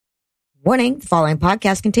Warning, the following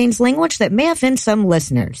podcast contains language that may offend some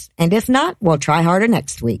listeners. And if not, we'll try harder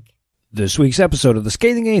next week. This week's episode of The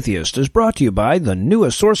Scathing Atheist is brought to you by the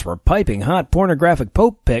newest source for piping hot pornographic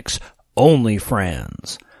Pope pics,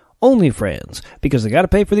 OnlyFans. OnlyFans, because they gotta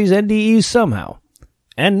pay for these NDEs somehow.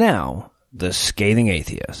 And now, The Scathing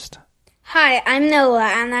Atheist. Hi, I'm Noah,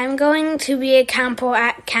 and I'm going to be a camper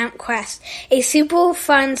at Camp Quest, a super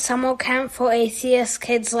fun summer camp for atheist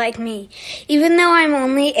kids like me. Even though I'm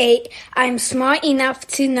only 8, I'm smart enough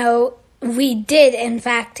to know we did, in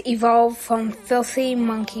fact, evolve from filthy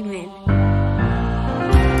monkey men.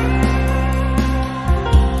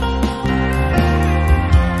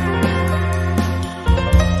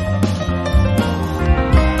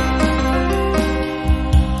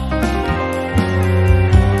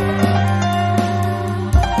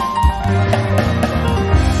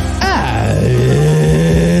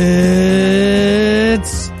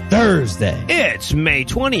 Thursday. It's May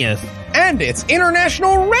 20th. And it's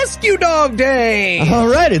International Rescue Dog Day. All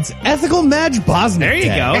right, it's Ethical Madge Bosnick There you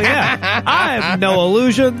Day. go, yeah. I'm Noah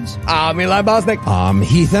Lugeons. I'm Eli Bosnick. I'm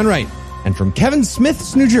Heath Enright. And from Kevin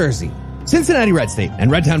Smith's New Jersey, Cincinnati Red State,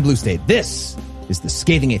 and Redtown Blue State, this is The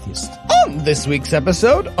Scathing Atheist. On this week's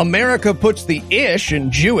episode, America puts the ish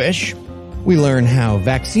in Jewish. We learn how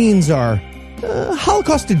vaccines are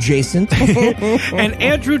Holocaust adjacent. And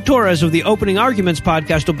Andrew Torrez of the Opening Arguments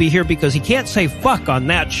podcast will be here because he can't say fuck on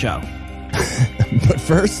that show. But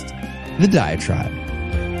first, the diatribe.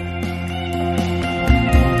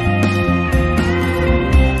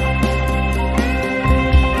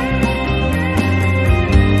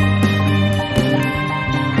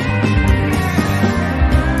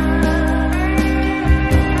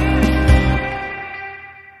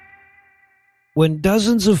 When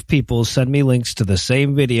dozens of people send me links to the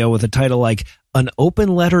same video with a title like An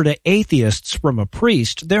Open Letter to Atheists from a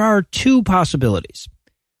Priest, there are two possibilities.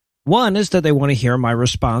 One is that they want to hear my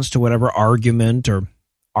response to whatever argument or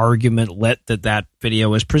argumentlet that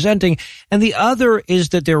video is presenting, and the other is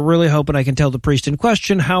that they're really hoping I can tell the priest in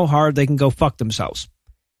question how hard they can go fuck themselves.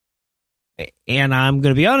 And I'm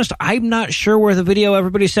going to be honest, I'm not sure where the video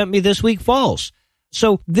everybody sent me this week falls.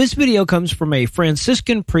 So this video comes from a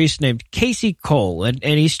Franciscan priest named Casey Cole, and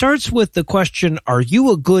he starts with the question, are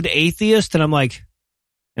you a good atheist? And I'm like,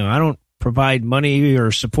 I don't provide money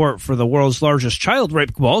or support for the world's largest child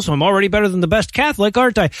rape cabal, so I'm already better than the best Catholic,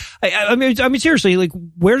 aren't I? I mean, seriously, like,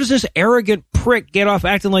 where does this arrogant prick get off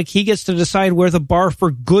acting like he gets to decide where the bar for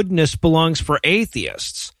goodness belongs for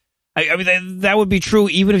atheists? I mean, that would be true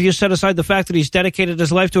even if you set aside the fact that he's dedicated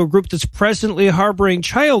his life to a group that's presently harboring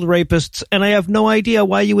child rapists, and I have no idea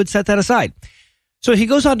why you would set that aside. So he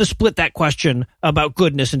goes on to split that question about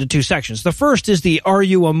goodness into two sections. The first is the are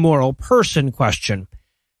you a moral person question.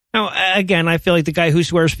 Now, again, I feel like the guy who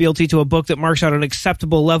swears fealty to a book that marks out an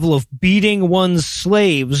acceptable level of beating one's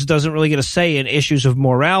slaves doesn't really get a say in issues of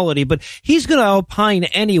morality, but he's going to opine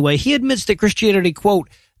anyway. He admits that Christianity, quote,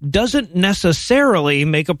 doesn't necessarily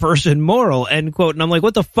make a person moral, end quote. And I'm like,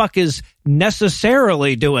 what the fuck is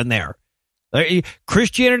necessarily doing there?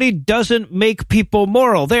 Christianity doesn't make people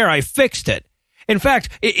moral. There, I fixed it. In fact,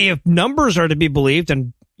 if numbers are to be believed,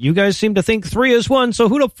 and you guys seem to think 3 is 1, so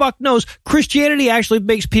who the fuck knows? Christianity actually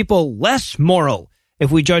makes people less moral. If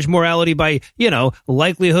we judge morality by,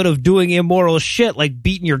 likelihood of doing immoral shit like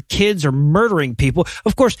beating your kids or murdering people.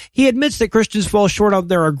 Of course, he admits that Christians fall short of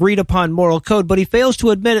their agreed upon moral code, but he fails to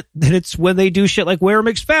admit that it's when they do shit like wear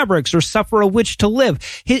mixed fabrics or suffer a witch to live.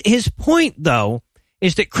 His point, though,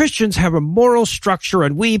 is that Christians have a moral structure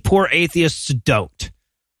and we poor atheists don't.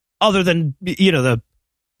 Other than, the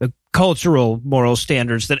cultural moral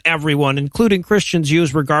standards that everyone, including Christians,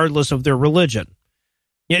 use regardless of their religion.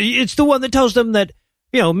 It's the one that tells them that,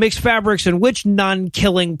 mixed fabrics and witch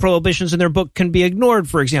non-killing prohibitions in their book can be ignored,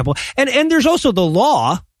 for example. And there's also the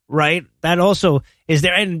law, right? That also is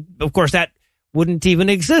there. And, of course, that wouldn't even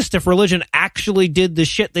exist if religion actually did the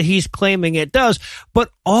shit that he's claiming it does.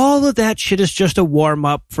 But all of that shit is just a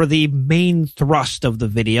warm-up for the main thrust of the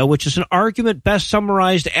video, which is an argument best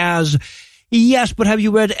summarized as, yes, but have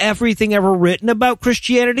you read everything ever written about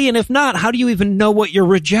Christianity? And if not, how do you even know what you're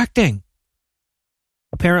rejecting?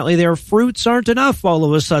 Apparently their fruits aren't enough all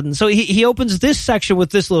of a sudden. So he opens this section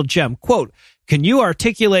with this little gem, quote, can you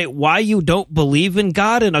articulate why you don't believe in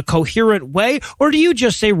God in a coherent way? Or do you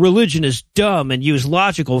just say religion is dumb and use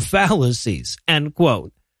logical fallacies? End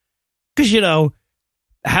quote. Because,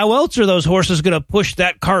 how else are those horses going to push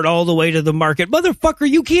that cart all the way to the market? Motherfucker,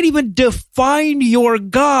 you can't even define your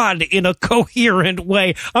God in a coherent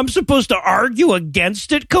way. I'm supposed to argue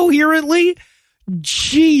against it coherently?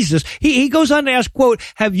 Jesus. He goes on to ask, quote,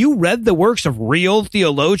 have you read the works of real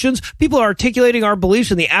theologians? People are articulating our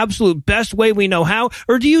beliefs in the absolute best way we know how,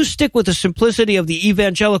 or do you stick with the simplicity of the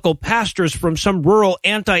evangelical pastors from some rural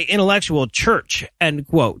anti-intellectual church? End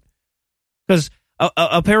quote. Because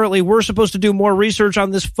apparently we're supposed to do more research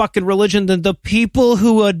on this fucking religion than the people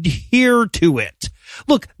who adhere to it.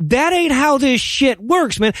 Look, that ain't how this shit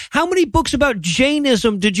works, man. How many books about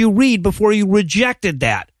Jainism did you read before you rejected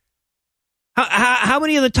that? How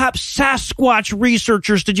many of the top Sasquatch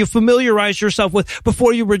researchers did you familiarize yourself with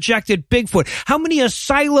before you rejected Bigfoot? How many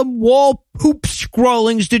asylum wall poop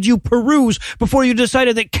scrawlings did you peruse before you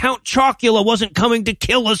decided that Count Chocula wasn't coming to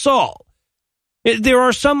kill us all? There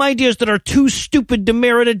are some ideas that are too stupid to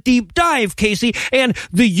merit a deep dive, Casey, and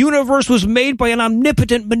the universe was made by an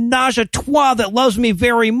omnipotent menage a trois that loves me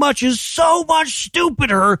very much is so much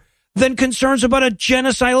stupider than concerns about a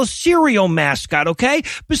genocidal serial mascot, okay?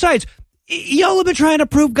 Besides, y'all have been trying to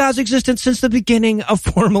prove God's existence since the beginning of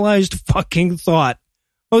formalized fucking thought,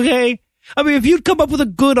 okay? I mean, if you'd come up with a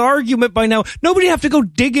good argument by now, nobody'd have to go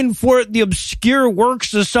digging for the obscure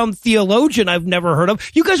works of some theologian I've never heard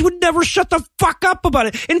of. You guys would never shut the fuck up about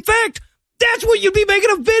it. In fact, that's what you'd be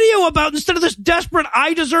making a video about instead of this desperate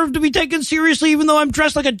I deserve to be taken seriously even though I'm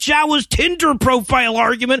dressed like a Jawa's Tinder profile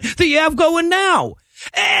argument that you have going now.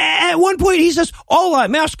 At one point, he says, all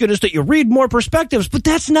I'm asking is that you read more perspectives, but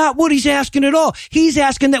that's not what he's asking at all. He's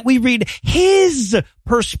asking that we read his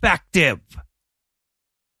perspective.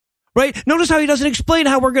 Right? Notice how he doesn't explain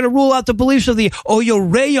how we're going to rule out the beliefs of the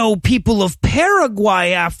Oyoreo people of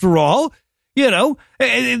Paraguay, after all. You know,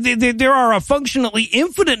 there are a functionally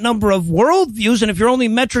infinite number of worldviews, and if your only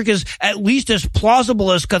metric is at least as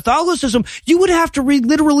plausible as Catholicism, you would have to read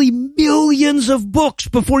literally millions of books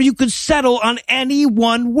before you could settle on any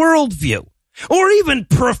one worldview, or even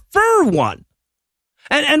prefer one.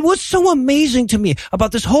 And what's so amazing to me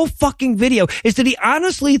about this whole fucking video is that he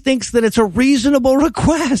honestly thinks that it's a reasonable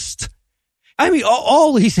request. I mean,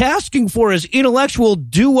 all he's asking for is intellectual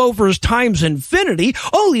do-overs times infinity.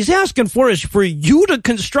 All he's asking for is for you to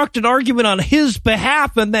construct an argument on his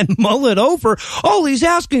behalf and then mull it over. All he's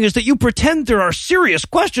asking is that you pretend there are serious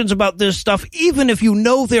questions about this stuff, even if you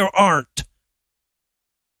know there aren't.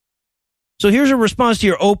 So here's a response to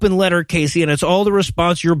your open letter, Casey, and it's all the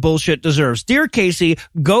response your bullshit deserves. Dear Casey,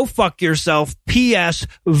 go fuck yourself. P.S.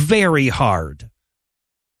 Very hard.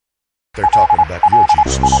 They're talking about your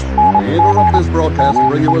Jesus. We interrupt this broadcast to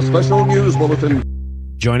bring you a special news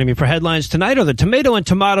bulletin. Joining me for headlines tonight are the tomato and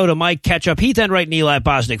tomato to Mike Ketchup, Heath Enright, and Eli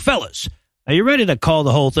Bosnick. Fellas, are you ready to call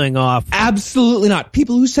the whole thing off? Absolutely not.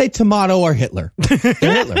 People who say tomato are Hitler. They're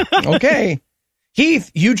Hitler. Okay.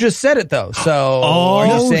 Heath, you just said it, though. So are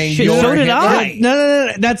you saying shit, so did I.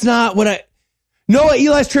 No. That's not what I... No,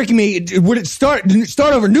 Eli's tricking me. Would it start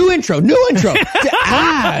over? New intro.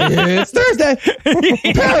 It's Thursday.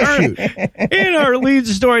 Parachute. In our lead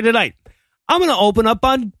story tonight, I'm going to open up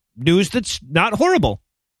on news that's not horrible.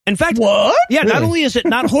 In fact, what? Yeah, Really? Not only is it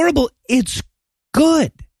not horrible, it's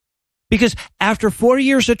good. Because after 4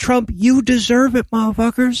 years of Trump, you deserve it,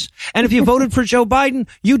 motherfuckers. And if you voted for Joe Biden,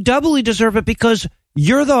 you doubly deserve it because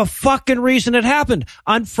you're the fucking reason it happened.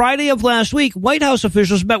 On Friday of last week, White House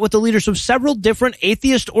officials met with the leaders of several different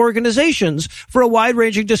atheist organizations for a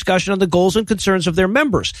wide-ranging discussion on the goals and concerns of their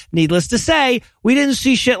members. Needless to say, we didn't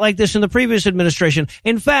see shit like this in the previous administration.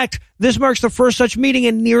 In fact, this marks the first such meeting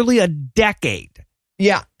in nearly a decade.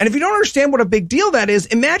 Yeah. And if you don't understand what a big deal that is,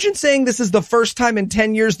 imagine saying this is the first time in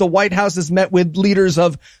 10 years the White House has met with leaders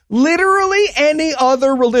of literally any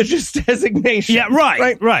other religious designation. Yeah,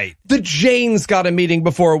 right. The Jains got a meeting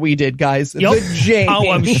before we did, guys. Yep. The Jains. Oh,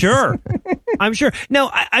 I'm sure. I'm sure. Now,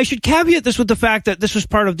 I should caveat this with the fact that this was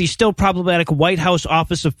part of the still problematic White House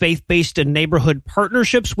Office of Faith-Based and Neighborhood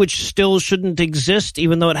Partnerships, which still shouldn't exist,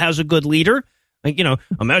 even though it has a good leader. Like, you know,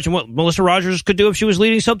 imagine what Melissa Rogers could do if she was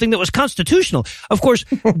leading something that was constitutional. Of course,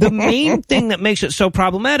 the main thing that makes it so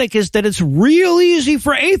problematic is that it's real easy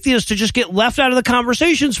for atheists to just get left out of the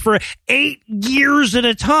conversations for 8 years at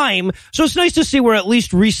a time. So it's nice to see we're at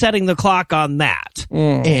least resetting the clock on that.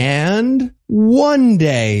 And one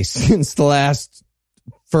day since the last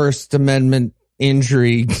First Amendment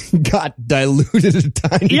injury got diluted a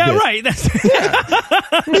tiny bit. Yeah, right. This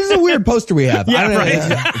is a weird poster we have. Yeah, I don't know.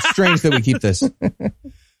 right. It's strange that we keep this.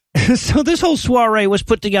 So this whole soiree was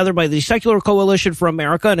put together by the Secular Coalition for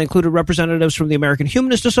America and included representatives from the American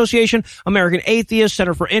Humanist Association, American Atheists,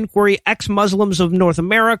 Center for Inquiry, Ex-Muslims of North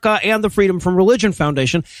America, and the Freedom from Religion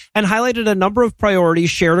Foundation, and highlighted a number of priorities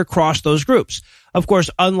shared across those groups. Of course,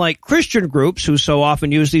 unlike Christian groups who so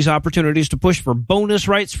often use these opportunities to push for bonus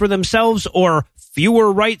rights for themselves or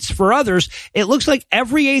fewer rights for others, it looks like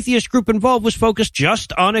every atheist group involved was focused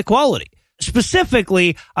just on equality.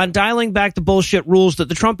 Specifically on dialing back the bullshit rules that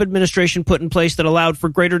the Trump administration put in place that allowed for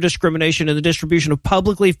greater discrimination in the distribution of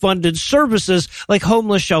publicly funded services like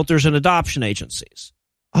homeless shelters and adoption agencies.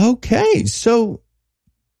 Okay, so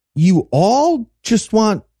you all just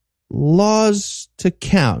want laws to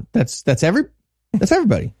count. That's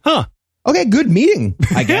everybody. Huh. Okay, good meeting,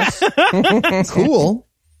 I guess. Cool.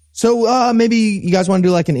 So maybe you guys want to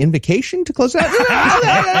do like an invocation to close it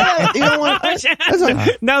out? You don't want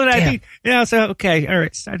now that I think, yeah, so okay, all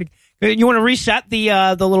right, starting. You want to reset the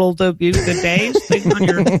days thing on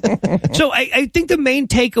your. So I think the main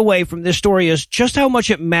takeaway from this story is just how much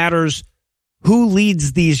it matters who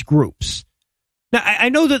leads these groups. Now, I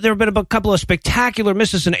know that there have been a couple of spectacular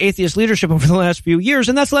misses in atheist leadership over the last few years,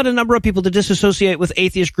 and that's led a number of people to disassociate with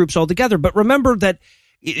atheist groups altogether. But remember that,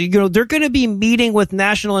 they're going to be meeting with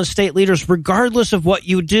national and state leaders regardless of what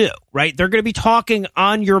you do, right? They're going to be talking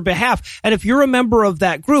on your behalf. And if you're a member of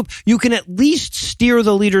that group, you can at least steer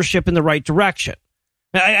the leadership in the right direction.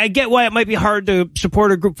 Now, I get why it might be hard to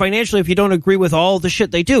support a group financially if you don't agree with all the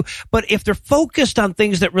shit they do. But if they're focused on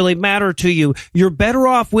things that really matter to you, you're better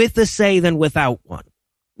off with a say than without one.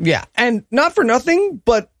 Yeah. And not for nothing,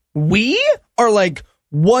 but we are like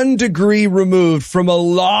 1 degree removed from a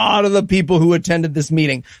lot of the people who attended this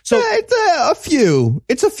meeting. So it's a few.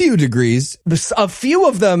 It's a few degrees. A few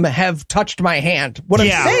of them have touched my hand. What I'm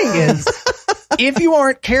saying is, if you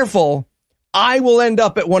aren't careful, I will end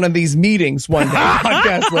up at one of these meetings one day,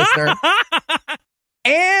 podcast listener.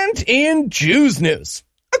 And in Jews news,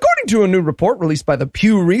 according to a new report released by the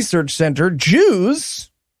Pew Research Center,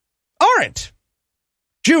 Jews aren't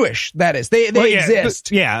Jewish, that is. They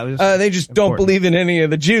exist. Yeah. They just don't believe in any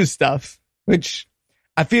of the Jew stuff, which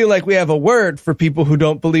I feel like we have a word for people who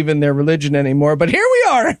don't believe in their religion anymore. But here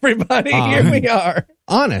we are, everybody. Here we are.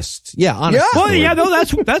 Honest. Yeah, honest. Yeah. Well, yeah,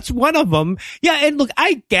 no, that's one of them. Yeah, and look,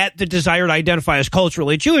 I get the desire to identify as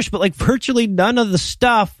culturally Jewish, but like virtually none of the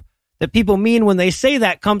stuff that people mean when they say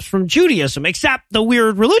that comes from Judaism, except the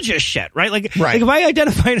weird religious shit, right? Like if I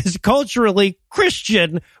identified as culturally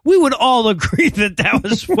Christian, we would all agree that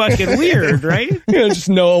was fucking weird, right? Just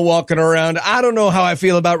Noah walking around. I don't know how I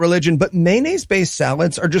feel about religion, but mayonnaise-based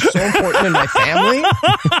salads are just so important in my family.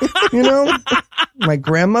 My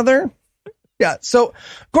grandmother. Yeah. So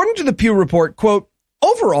according to the Pew report, quote,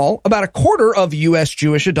 overall, about a quarter of U.S.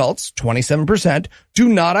 Jewish adults, 27%, do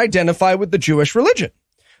not identify with the Jewish religion.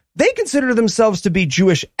 They consider themselves to be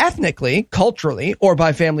Jewish ethnically, culturally, or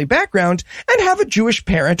by family background, and have a Jewish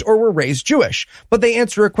parent or were raised Jewish. But they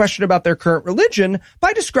answer a question about their current religion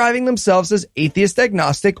by describing themselves as atheist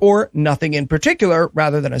agnostic or nothing in particular,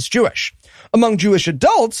 rather than as Jewish. Among Jewish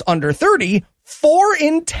adults under 30, 4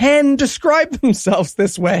 in 10 describe themselves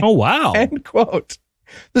this way. Oh, wow. End quote.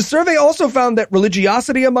 The survey also found that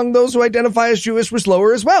religiosity among those who identify as Jewish was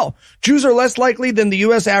lower as well. Jews are less likely than the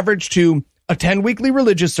U.S. average to attend weekly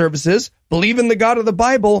religious services, believe in the God of the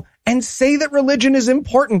Bible, and say that religion is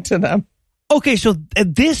important to them. Okay, so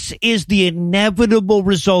this is the inevitable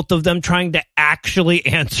result of them trying to actually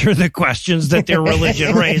answer the questions that their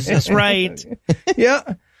religion raises, right?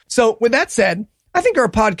 Yeah. So with that said, I think our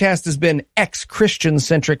podcast has been ex-Christian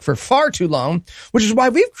centric for far too long, which is why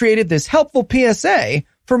we've created this helpful PSA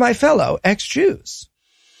for my fellow ex-Jews.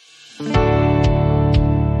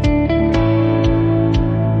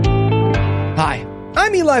 Hi,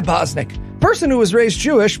 I'm Eli Bosnick, person who was raised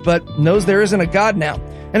Jewish but knows there isn't a God now.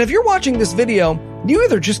 And if you're watching this video, you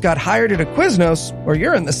either just got hired at a Quiznos or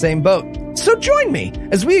you're in the same boat. So join me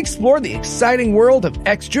as we explore the exciting world of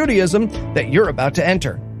ex-Judaism that you're about to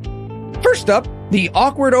enter. First up, the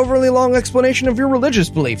awkward, overly long explanation of your religious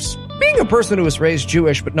beliefs. Being a person who was raised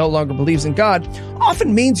Jewish but no longer believes in God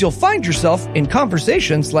often means you'll find yourself in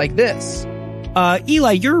conversations like this.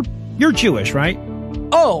 Eli, you're Jewish, right?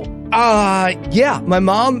 Yeah, my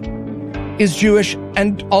mom is Jewish,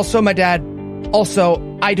 and also my dad.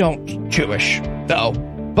 Also, I don't Jewish, though.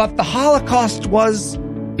 But the Holocaust was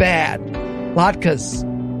bad. Latkes.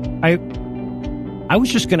 I was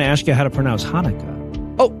just going to ask you how to pronounce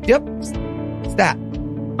Hanukkah. Oh, yep. It's that.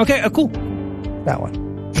 Okay, cool. That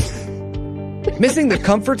one. Missing the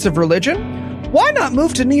comforts of religion? Why not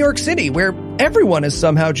move to New York City, where everyone is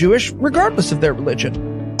somehow Jewish, regardless of their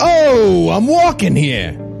religion? Oh, I'm walking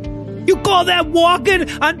here. You call that walking?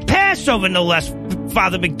 On Passover, no less,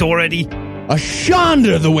 Father McDoherty. A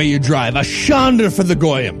shonder the way you drive. A shonder for the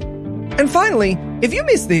goyim. And finally, if you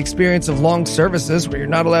miss the experience of long services where you're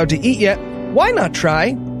not allowed to eat yet, why not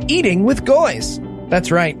try Eating with Goys?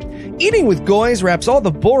 That's right. Eating with Goys wraps all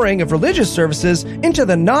the boring of religious services into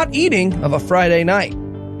the not eating of a Friday night.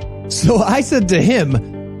 So I said to him,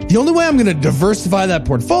 the only way I'm going to diversify that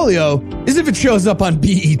portfolio is if it shows up on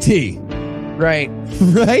BET. Right.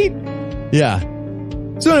 Right? Yeah.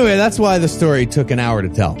 So anyway, that's why the story took an hour to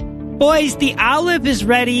tell. Boys, the olive is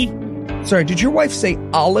ready. Sorry, did your wife say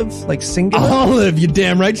olive, like singular? Olive, you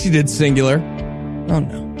damn right she did singular. Oh,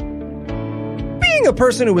 no. Being a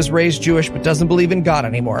person who was raised Jewish but doesn't believe in God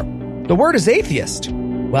anymore, the word is atheist.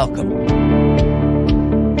 Welcome.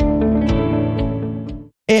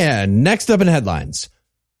 And next up in headlines,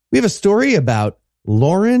 we have a story about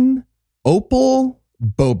Lauren Opal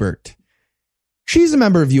Boebert. She's a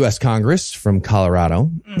member of U.S. Congress from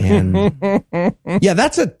Colorado. And yeah,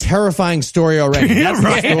 that's a terrifying story already. That's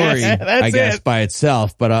right. The story, I guess, by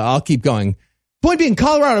itself. But I'll keep going. Point being,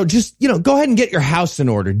 Colorado, just, go ahead and get your house in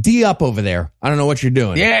order. D up over there. I don't know what you're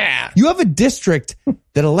doing. Yeah. You have a district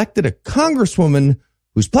that elected a congresswoman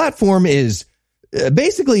whose platform is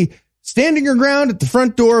basically standing your ground at the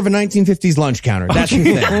front door of a 1950s lunch counter. That's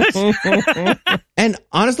your thing. And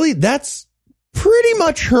honestly, that's pretty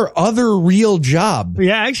much her other real job.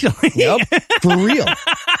 Yeah, actually. Yep, for real.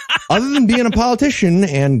 Other than being a politician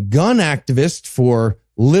and gun activist for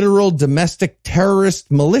literal domestic terrorist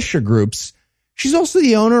militia groups, she's also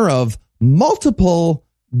the owner of multiple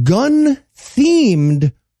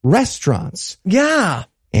gun-themed restaurants. Yeah.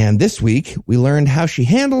 And this week, we learned how she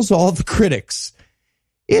handles all the critics.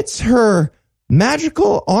 It's her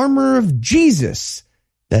magical armor of Jesus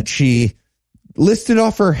that she listed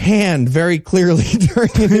off her hand very clearly during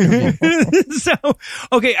the interview. So,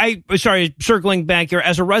 okay, circling back here,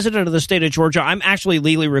 as a resident of the state of Georgia, I'm actually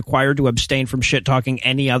legally required to abstain from shit-talking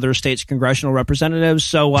any other state's congressional representatives.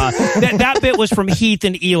 So that bit was from Heath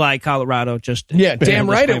and Eli, Colorado. Yeah, damn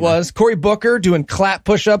right it was. Cory Booker doing clap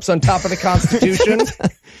push-ups on top of the Constitution.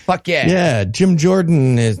 Fuck yeah. Yeah, Jim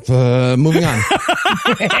Jordan is moving on.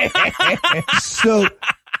 So,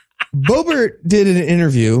 Boebert did an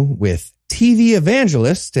interview with TV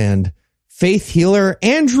evangelist and faith healer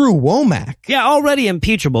Andrew Womack. Yeah, already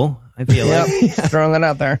impeachable, I feel like. Throwing that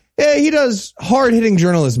out there. Yeah, he does hard-hitting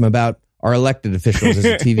journalism about our elected officials as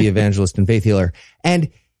a TV evangelist and faith healer. And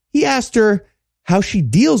he asked her how she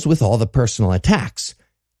deals with all the personal attacks.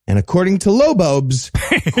 And according to Lobobes,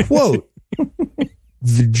 quote,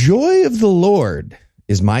 "The joy of the Lord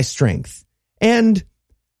is my strength. And,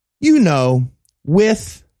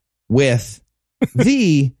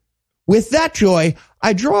 with that joy,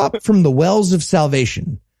 I draw up from the wells of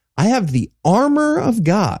salvation. I have the armor of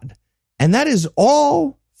God, and that is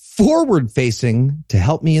all forward-facing to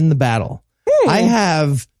help me in the battle. I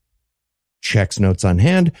have," checks notes on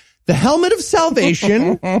hand, "the helmet of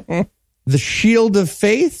salvation, the shield of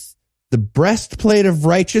faith, the breastplate of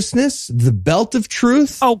righteousness, the belt of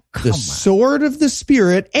truth, the sword of the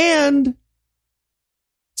Spirit, and,"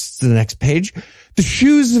 it's the next page, "the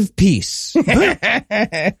shoes of peace."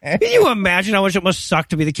 Can you imagine how much it must suck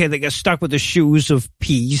to be the kid that gets stuck with the shoes of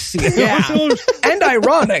peace? Yeah. And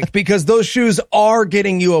ironic, because those shoes are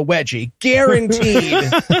getting you a wedgie. Guaranteed.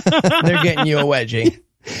 They're getting you a wedgie.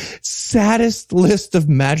 Saddest list of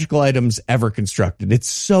magical items ever constructed. It's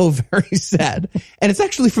so very sad. And it's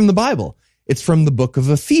actually from the Bible. It's from the book of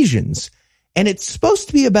Ephesians. And it's supposed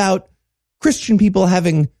to be about Christian people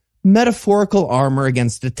having metaphorical armor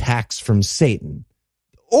against attacks from Satan.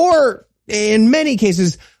 Or, in many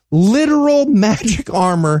cases, literal magic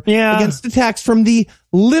armor against attacks from the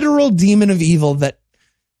literal demon of evil that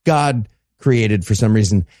God created for some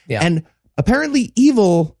reason. Yeah. And apparently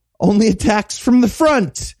evil only attacks from the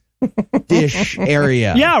front-ish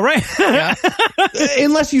area. Yeah, right.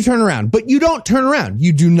 Unless you turn around. But you don't turn around.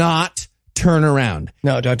 You do not turn around.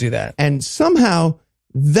 No, don't do that. And somehow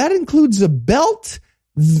that includes a belt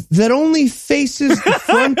that only faces the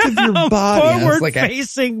front of your body.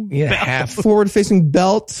 Forward-facing belt. Forward-facing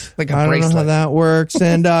belt. Like a I bracelet. don't know how that works.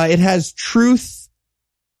 And it has truth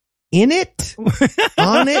in it,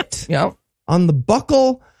 on it, on the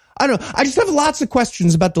buckle. I don't know. I just have lots of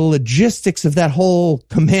questions about the logistics of that whole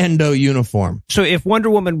commando uniform. So if Wonder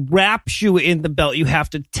Woman wraps you in the belt, you have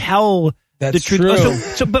to tell the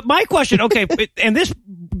truth. True. But my question, okay, and this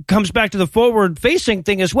comes back to the forward-facing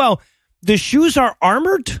thing as well. The shoes are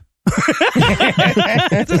armored?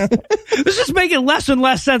 This is making less and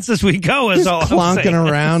less sense as we go. Just all clonking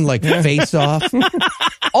around like Face Off.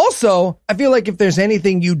 Also, I feel like if there's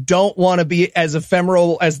anything you don't want to be as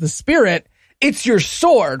ephemeral as the spirit, it's your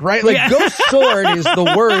sword, right? Like ghost sword is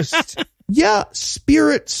the worst. Yeah,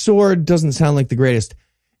 spirit sword doesn't sound like the greatest.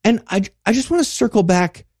 And I just want to circle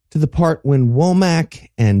back to the part when Womack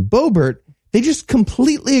and Boebert, they just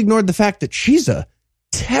completely ignored the fact that she's a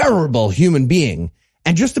terrible human being.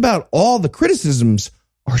 And just about all the criticisms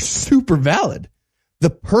are super valid. The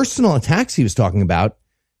personal attacks he was talking about,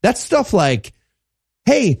 that's stuff like,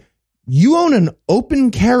 hey, you own an open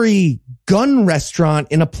carry gun restaurant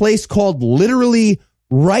in a place called literally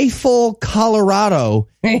Rifle, Colorado,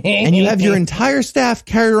 and you have your entire staff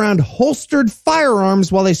carry around holstered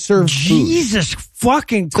firearms while they serve food. Jesus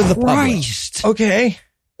fucking Christ. Okay.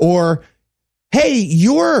 Or, hey,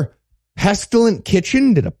 your pestilent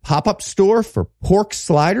kitchen did a pop-up store for pork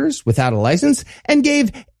sliders without a license and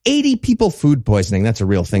gave 80 people food poisoning. That's a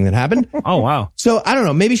real thing that happened. Oh, wow. So, I don't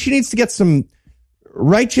know. Maybe she needs to get some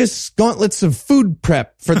righteous gauntlets of food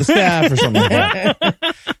prep for the staff or something like that.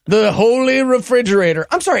 The holy refrigerator.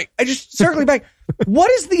 I'm sorry. I just circling back. What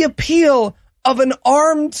is the appeal of an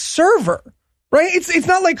armed server? Right? It's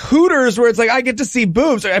not like Hooters where it's like, I get to see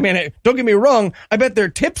boobs. I mean, don't get me wrong. I bet their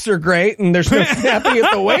tips are great and they're so snappy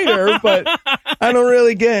at the waiter, but I don't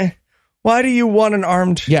really get, why do you want an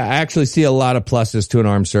armed? Yeah, I actually see a lot of pluses to an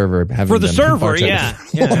armed server. For the server, yeah.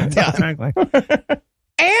 Exactly.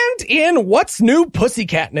 And in What's New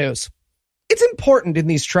Pussycat News. It's important in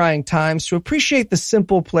these trying times to appreciate the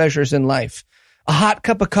simple pleasures in life. A hot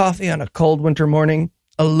cup of coffee on a cold winter morning,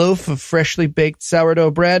 a loaf of freshly baked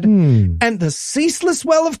sourdough bread, and the ceaseless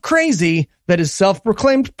well of crazy that is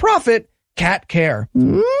self-proclaimed prophet, Cat Care,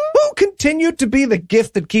 who continued to be the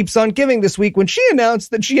gift that keeps on giving this week when she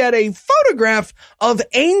announced that she had a photograph of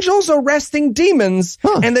angels arresting demons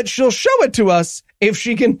and that she'll show it to us if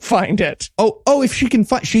she can find it. Oh, if she can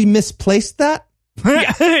find, she misplaced that?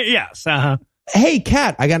 Yes. Hey,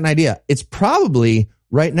 Kat, I got an idea. It's probably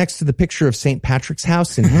right next to the picture of St. Patrick's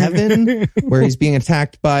house in heaven, where he's being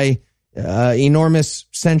attacked by enormous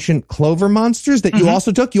sentient clover monsters that you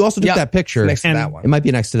also took. You also took that picture. Next to that one. It might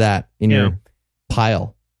be next to that in your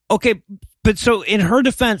pile. Okay, but so in her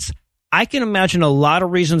defense, I can imagine a lot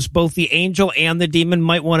of reasons both the angel and the demon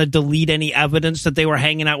might want to delete any evidence that they were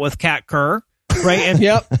hanging out with Kat Kerr. Right.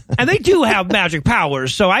 And, and they do have magic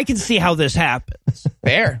powers, so I can see how this happens.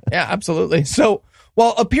 Fair. Yeah, absolutely. So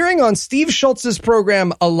while appearing on Steve Schultz's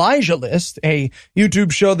program Elijah List, a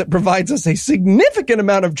YouTube show that provides us a significant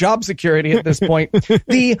amount of job security at this point,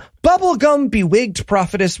 the bubblegum bewigged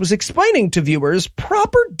prophetess was explaining to viewers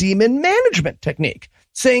proper demon management technique,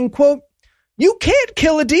 saying, quote, "You can't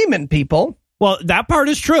kill a demon, people." Well, that part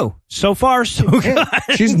is true. So far, so good.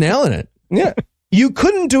 She's nailing it. Yeah. You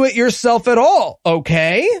couldn't do it yourself at all,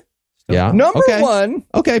 okay? Yeah. Number one,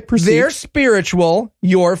 proceed. They're spiritual,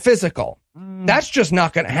 you're physical. That's just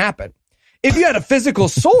not going to happen. If you had a physical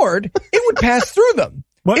sword, it would pass through them.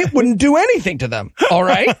 What? It wouldn't do anything to them, all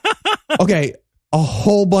right? Okay, a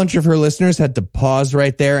whole bunch of her listeners had to pause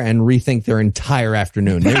right there and rethink their entire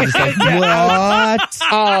afternoon. They're just like, what?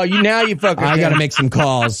 Oh, now you fucking... I got to make some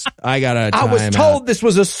calls. I was told this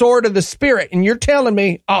was a sword of the spirit, and you're telling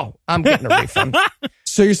me, I'm getting a refund.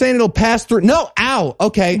 So you're saying it'll pass through? No, ow.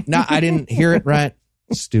 Okay, no, I didn't hear it right.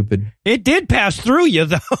 Stupid. It did pass through you,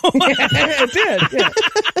 though. It did, yeah.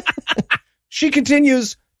 She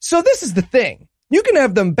continues, so this is the thing. You can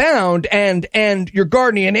have them bound, and your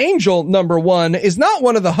guardian angel, number one, is not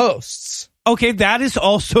one of the hosts. Okay, that is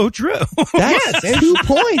also true. That's 2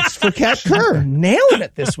 points for Kat Kerr. Nailing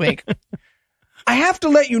it this week. I have to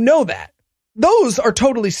let you know that. Those are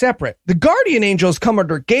totally separate. The guardian angels come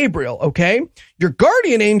under Gabriel, okay? Your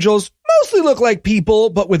guardian angels mostly look like people,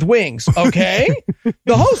 but with wings, okay?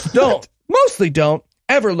 The hosts mostly don't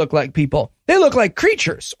ever look like people. They look like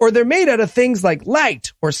creatures, or they're made out of things like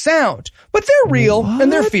light or sound, but they're real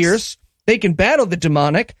and they're fierce. They can battle the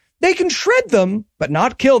demonic. They can shred them, but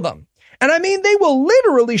not kill them. And I mean, they will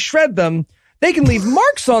literally shred them. They can leave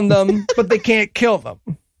marks on them, but they can't kill them.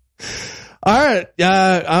 All right.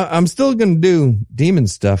 I'm still going to do demon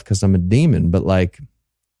stuff because I'm a demon, but like,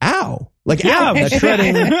 ow. Like, ow, that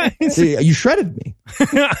shredding. See, you shredded me.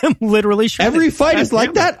 I'm literally shredded. Every fight is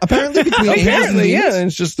like that, apparently, between angels and demons.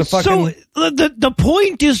 It's just a fucking... So, the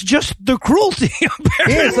point is just the cruelty,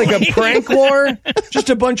 apparently. Yeah, it's like a prank war.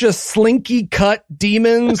 Just a bunch of slinky cut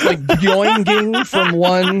demons, like, yoinging from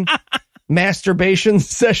one masturbation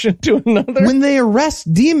session to another. When they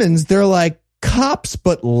arrest demons, they're like cops,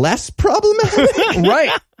 but less problematic.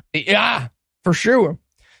 Right. Yeah, for sure.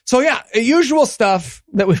 So yeah, usual stuff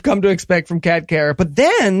that we've come to expect from Cat Care. But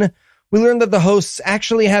then we learned that the hosts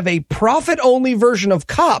actually have a profit-only version of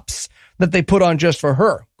cops that they put on just for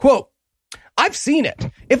her. Quote, I've seen it.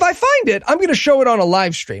 If I find it, I'm going to show it on a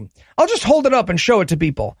live stream. I'll just hold it up and show it to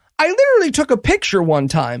people. I literally took a picture one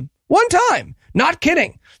time. Not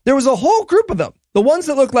kidding. There was a whole group of them. The ones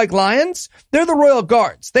that look like lions, they're the royal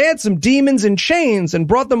guards. They had some demons in chains and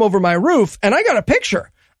brought them over my roof, and I got a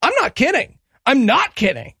picture. I'm not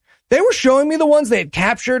kidding. They were showing me the ones they had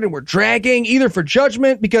captured and were dragging either for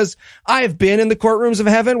judgment, because I have been in the courtrooms of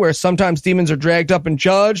heaven where sometimes demons are dragged up and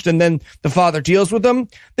judged and then the Father deals with them.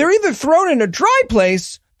 They're either thrown in a dry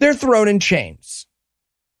place, they're thrown in chains.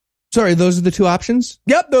 Sorry, those are the two options?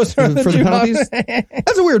 Yep, those are the two penalties.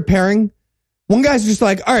 That's a weird pairing. One guy's just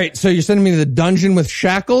like, all right, so you're sending me to the dungeon with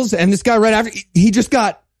shackles, and this guy right after, he just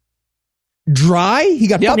got dry? He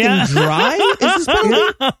got fucking dry? Is this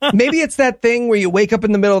penalty? Maybe it's that thing where you wake up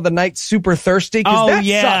in the middle of the night super thirsty, because that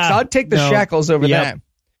sucks. I'd take the shackles over that.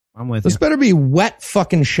 I'm with This you. better be wet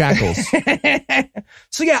fucking shackles.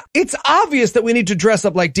 So yeah, it's obvious that we need to dress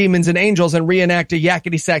up like demons and angels and reenact a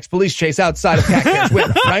yakety sax police chase outside of Pac-Man's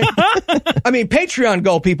window, right? I mean, Patreon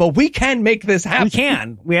goal, people. We can make this happen. We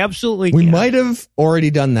can. We absolutely We can. might have already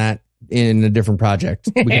done that in a different project.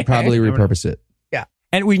 We could probably repurpose it. Yeah.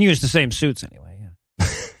 And we can use the same suits anyway.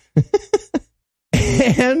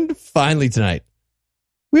 Yeah. And finally tonight,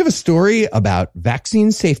 we have a story about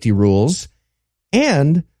vaccine safety rules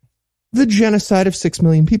and the genocide of 6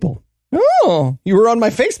 million people. Oh, you were on my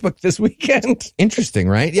Facebook this weekend. Interesting,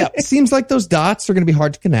 right? Yeah. It seems like those dots are going to be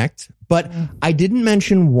hard to connect, but I didn't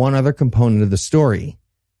mention one other component of the story.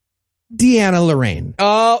 Deanna Lorraine.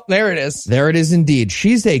 Oh, there it is. There it is indeed.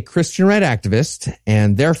 She's a Christian right activist,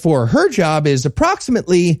 and therefore her job is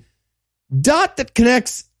approximately dot that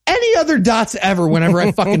connects any other dots ever whenever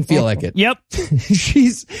I fucking feel like it. Yep.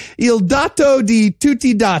 She's il dato di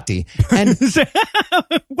tutti dati. And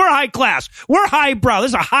We're high class. We're highbrow. This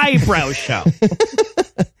is a highbrow show.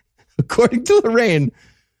 according to Lorraine,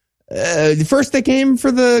 first they came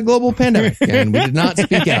for the global pandemic, and we did not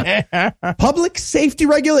speak out. Public safety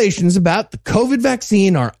regulations about the COVID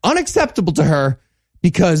vaccine are unacceptable to her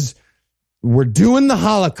because we're doing the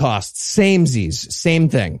Holocaust. Samesies, same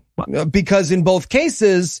thing. Because in both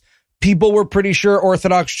cases, people were pretty sure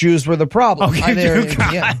Orthodox Jews were the problem. Okay,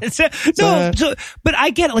 but I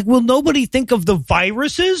get it. Like, will nobody think of the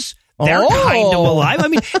viruses? They're kind of alive. I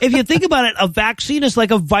mean, if you think about it, a vaccine is like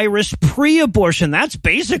a virus pre-abortion. That's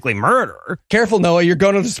basically murder. Careful, Noah. You're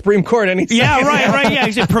going to the Supreme Court anytime. Yeah, right. Yeah,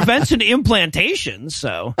 it prevents an implantation.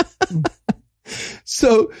 So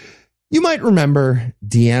you might remember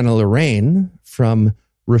Deanna Lorraine from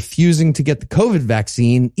refusing to get the COVID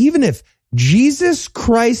vaccine, even if Jesus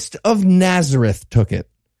Christ of Nazareth took it.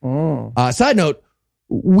 Side note,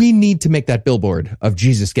 we need to make that billboard of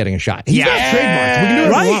Jesus getting a shot. He's got trademarks. We can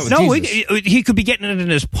do whatever we want with Jesus. He could be getting it in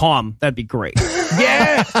his palm. That'd be great.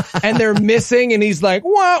 Yeah. And they're missing, and he's like,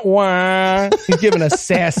 wah, wah. He's giving a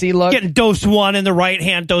sassy look. Getting dose 1 in the right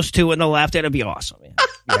hand, dose 2 in the left. That'd be awesome.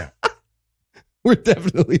 Yeah. We're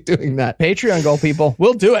definitely doing that. Patreon goal, people.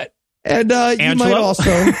 We'll do it. And you might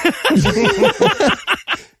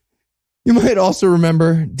also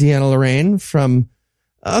remember Deanna Lorraine from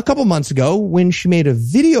a couple months ago when she made a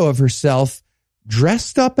video of herself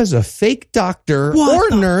dressed up as a fake doctor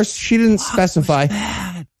or nurse, she didn't specify,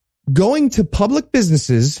 going to public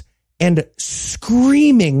businesses and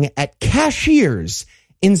screaming at cashiers,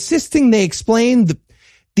 insisting they explain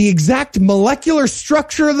the exact molecular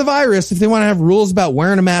structure of the virus if they want to have rules about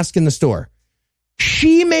wearing a mask in the store.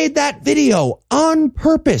 She made that video on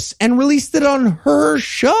purpose and released it on her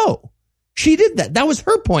show. She did that. That was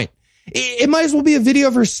her point. It might as well be a video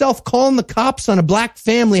of herself calling the cops on a black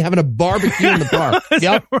family having a barbecue in the park.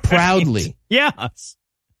 Yep, right. Proudly. Yes.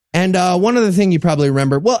 And one other thing you probably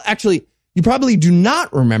remember, well, actually, you probably do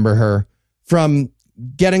not remember her from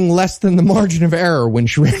getting less than the margin of error when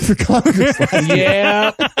she ran for Congress last year.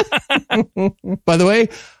 Yeah. By the way,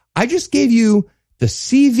 I just gave you the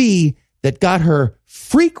CV that got her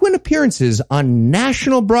frequent appearances on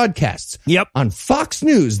national broadcasts. Yep. On Fox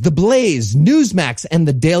News, The Blaze, Newsmax, and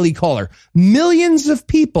The Daily Caller. Millions of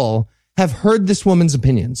people have heard this woman's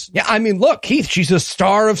opinions. Yeah, I mean, look, Keith, she's a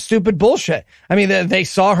star of stupid bullshit. I mean, they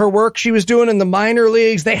saw her work she was doing in the minor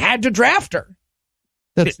leagues. They had to draft her.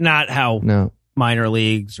 That's not how minor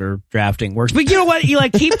leagues or drafting works. But you know what? You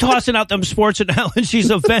keep tossing out them sports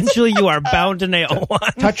analogies. Eventually, you are bound to nail one.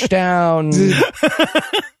 Touchdown.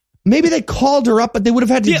 Maybe they called her up, but they would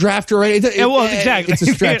have had to draft her, right? Exactly. It's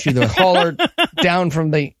a stretch either. Call her down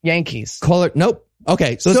from the Yankees. Call her. Nope.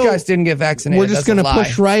 Okay. Those guys didn't get vaccinated. We're just going to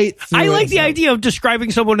push right through. I like the idea of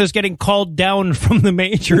describing someone as getting called down from the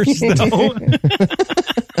majors, though.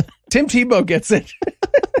 Tim Tebow gets it.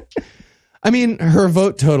 I mean, her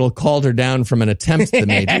vote total called her down from an attempt at the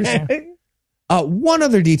majors. One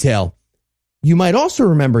other detail. You might also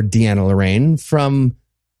remember Deanna Lorraine from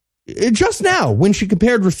just now when she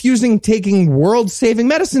compared refusing taking world-saving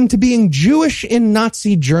medicine to being Jewish in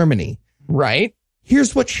Nazi Germany. Right.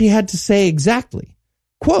 Here's what she had to say exactly.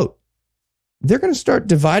 Quote, they're going to start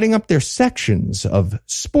dividing up their sections of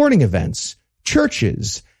sporting events,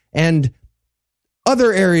 churches, and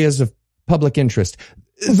other areas of public interest.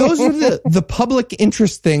 Those are the public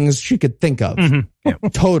interest things she could think of. Mm-hmm. Yeah.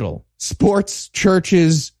 Total. Sports,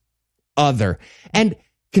 churches, other. And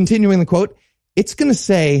continuing the quote, it's going to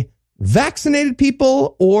say vaccinated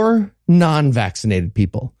people or non-vaccinated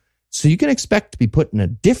people. So you can expect to be put in a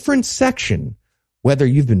different section, whether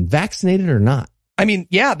you've been vaccinated or not. I mean,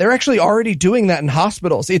 yeah, they're actually already doing that in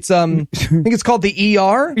hospitals. It's I think it's called the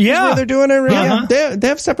ER. Yeah. Where they're doing it right now. They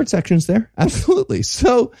have separate sections there. Absolutely.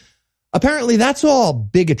 So apparently that's all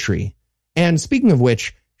bigotry. And speaking of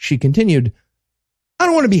which, she continued, I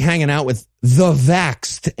don't want to be hanging out with the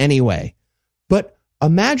vaxxed anyway. But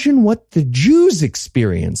imagine what the Jews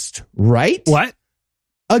experienced, right? What?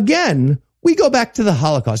 Again, we go back to the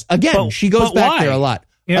Holocaust. Again, she goes back there a lot.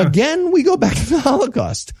 Yeah. Again, we go back to the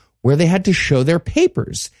Holocaust, where they had to show their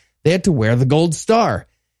papers. They had to wear the gold star.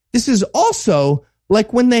 This is also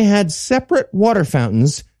like when they had separate water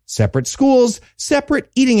fountains, separate schools, separate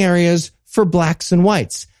eating areas for blacks and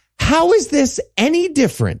whites. How is this any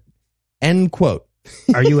different? End quote.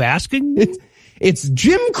 Are you asking? It's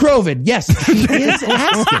Jim Crovid. Yes, she is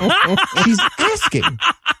asking. She's asking.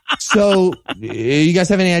 So, you guys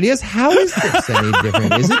have any ideas? How is this any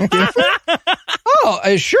different? Is it different?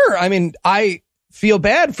 Oh, sure. I mean, I feel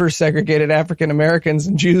bad for segregated African Americans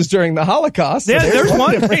and Jews during the Holocaust. So Yeah, there's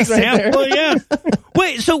one difference example. right there.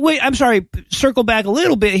 Yeah. Wait, I'm sorry. Circle back a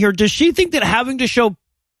little bit here. Does she think that having to show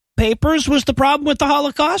papers was the problem with the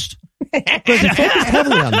Holocaust? Focus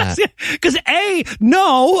heavily on that. Because A,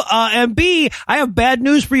 no, and B, I have bad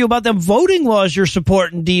news for you about them voting laws you're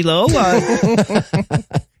supporting, D-Lo.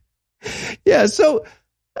 Yeah, so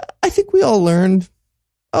I think we all learned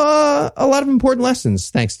a lot of important lessons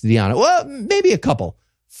thanks to Deanna. Well, maybe a couple.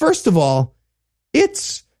 First of all,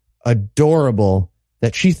 it's adorable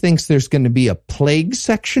that she thinks there's going to be a plague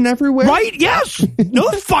section everywhere. Right? Yes. No,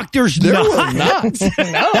 fuck, there's There not. will not.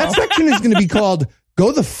 No. That section is going to be called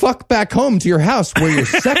Go the fuck back home to your house where your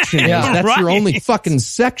section is. Yeah, That's your right. only fucking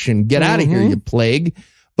section. Get out of here, you plague.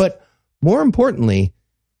 But more importantly,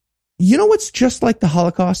 you know what's just like the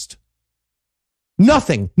Holocaust?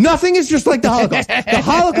 Nothing. Nothing is just like the Holocaust. The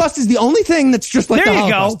Holocaust is the only thing that's just like There the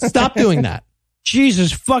you Holocaust. go. Stop doing that.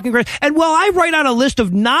 Jesus fucking Christ. And while I write out a list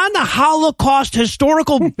of non-Holocaust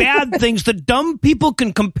historical bad things that dumb people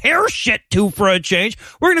can compare shit to for a change,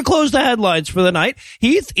 we're going to close the headlines for the night.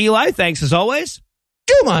 Heath, Eli, thanks as always.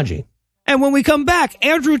 Jumanji. And when we come back,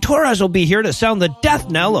 Andrew Torrez will be here to sound the death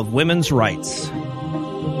knell of women's rights.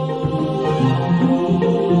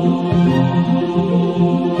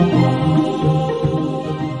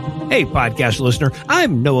 Hey, podcast listener,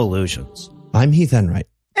 I'm No Illusions. I'm Heath Enright.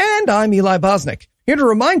 And I'm Eli Bosnick, here to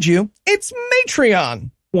remind you, it's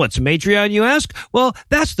Matreon. What's Matreon, you ask? Well,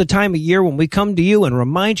 that's the time of year when we come to you and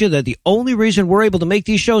remind you that the only reason we're able to make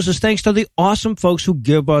these shows is thanks to the awesome folks who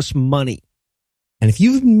give us money. And if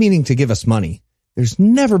you've been meaning to give us money, there's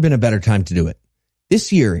never been a better time to do it.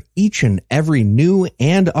 This year, each and every new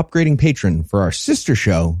and upgrading patron for our sister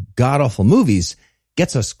show, God Awful Movies,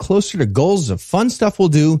 gets us closer to goals of fun stuff we'll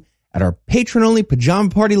do at our patron-only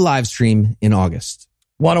Pajama Party live stream in August.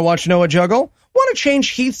 Want to watch Noah juggle? Want to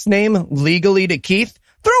change Heath's name legally to Keith?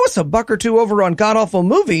 Throw us a buck or two over on God Awful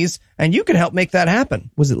Movies, and you can help make that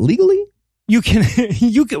happen. Was it legally? You can,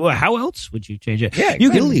 well, how else would you change it? Yeah, you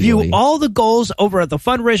can illegally. view all the goals over at the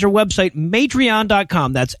fundraiser website,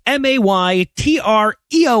 Matreon.com. That's Matreon.com.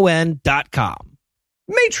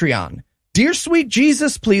 Matreon. Dear sweet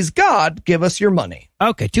Jesus, please God, give us your money.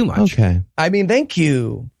 Okay, too much. Okay. I mean, thank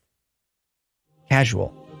you.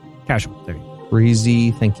 Casual. Casual. There you go.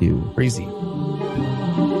 Breezy, thank you. Breezy.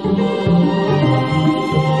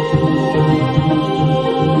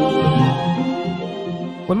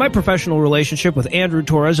 When my professional relationship with Andrew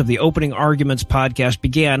Torrez of the Opening Arguments podcast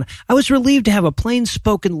began, I was relieved to have a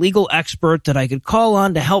plain-spoken legal expert that I could call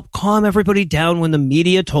on to help calm everybody down when the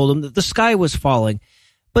media told them that the sky was falling.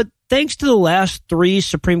 But thanks to the last 3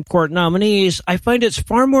 Supreme Court nominees, I find it's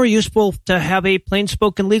far more useful to have a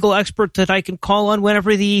plain-spoken legal expert that I can call on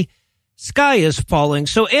whenever the sky is falling.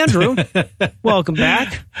 So, Andrew, welcome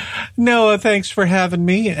back. Noah, thanks for having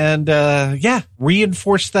me. And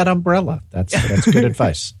reinforce that umbrella. That's good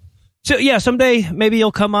advice. So, someday maybe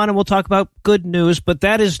you'll come on and we'll talk about good news, but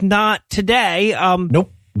that is not today.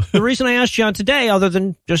 Nope. The reason I asked you on today, other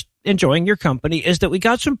than just enjoying your company, is that we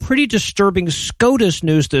got some pretty disturbing SCOTUS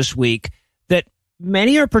news this week that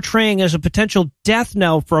many are portraying as a potential death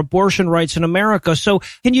knell for abortion rights in America. So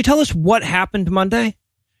can you tell us what happened Monday?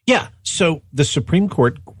 Yeah. So the Supreme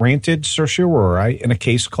Court granted certiorari in a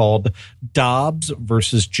case called Dobbs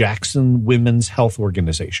versus Jackson Women's Health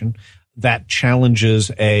Organization that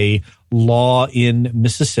challenges a law in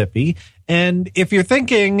Mississippi. And if you're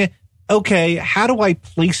thinking, okay, how do I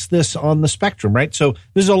place this on the spectrum, right? So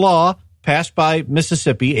there's a law passed by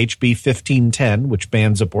Mississippi, HB 1510, which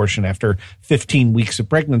bans abortion after 15 weeks of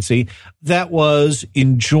pregnancy, that was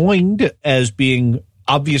enjoined as being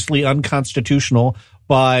obviously unconstitutional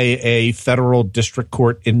by a federal district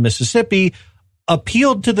court in Mississippi,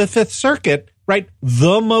 appealed to the Fifth Circuit, right?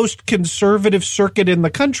 The most conservative circuit in the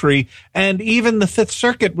country. And even the Fifth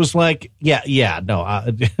Circuit was like, there's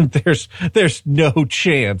no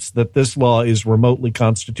chance that this law is remotely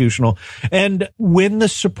constitutional. And when the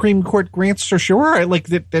Supreme Court grants certiorari, like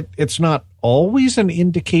that it's not always an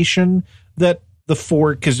indication that the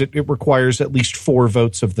four, because it requires at least 4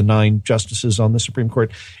 votes of the 9 justices on the Supreme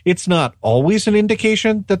Court. It's not always an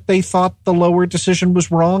indication that they thought the lower decision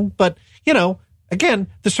was wrong. But, again,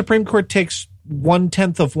 the Supreme Court takes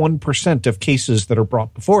 0.1% of cases that are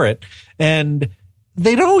brought before it. And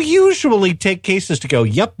they don't usually take cases to go,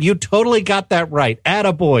 yep, you totally got that right.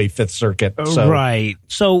 Attaboy, Fifth Circuit. Right.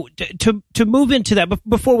 So to move into that, but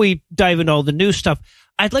before we dive into all the new stuff,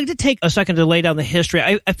 I'd like to take a second to lay down the history.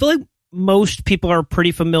 I feel like most people are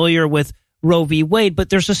pretty familiar with Roe v. Wade, but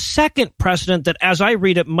there's a second precedent that, as I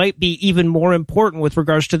read it, might be even more important with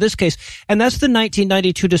regards to this case, and that's the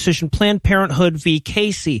 1992 decision, Planned Parenthood v.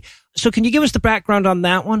 Casey. So can you give us the background on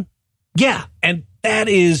that one? Yeah, and that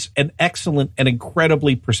is an excellent and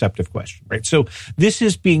incredibly perceptive question, right? So this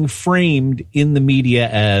is being framed in the media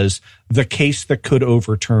as the case that could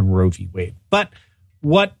overturn Roe v. Wade. But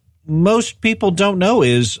what most people don't know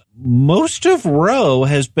is most of Roe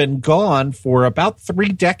has been gone for about 3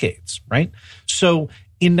 decades, right? So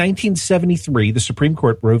in 1973, the Supreme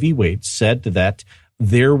Court, Roe v. Wade, said that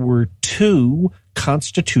there were 2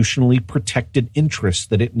 constitutionally protected interests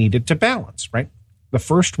that it needed to balance, right? The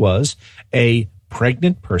first was a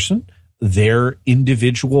pregnant person, their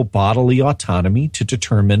individual bodily autonomy to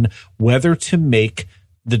determine whether to make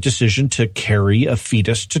the decision to carry a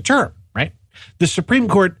fetus to term, right? The Supreme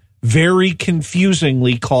Court very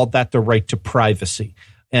confusingly called that the right to privacy.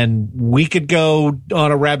 And we could go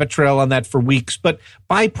on a rabbit trail on that for weeks. But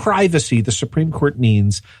by privacy, the Supreme Court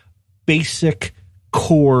means basic,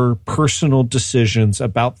 core, personal decisions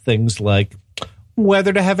about things like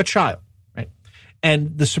whether to have a child, right?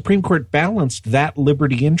 And the Supreme Court balanced that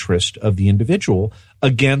liberty interest of the individual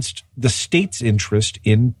against the state's interest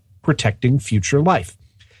in protecting future life.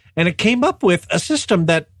 And it came up with a system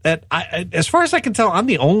that I, as far as I can tell, I'm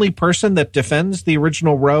the only person that defends the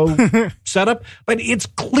original Roe setup, but it's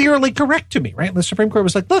clearly correct to me, right? And the Supreme Court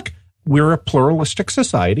was like, look, we're a pluralistic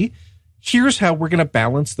society. Here's how we're going to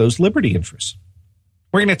balance those liberty interests.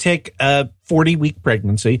 We're going to take a 40-week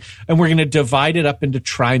pregnancy and we're going to divide it up into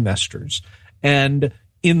trimesters. And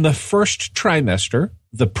in the first trimester,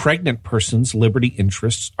 the pregnant person's liberty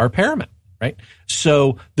interests are paramount, right?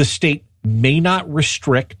 So the state may not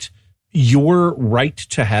restrict your right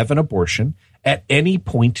to have an abortion at any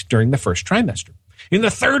point during the first trimester. In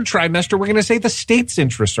the third trimester, we're going to say the state's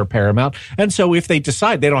interests are paramount. And so if they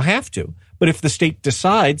decide, they don't have to, but if the state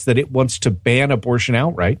decides that it wants to ban abortion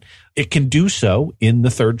outright, it can do so in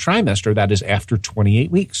the third trimester. That is after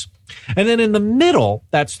 28 weeks. And then in the middle,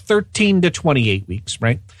 that's 13 to 28 weeks,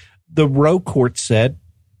 right? The Roe court said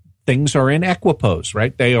things are in equipoise,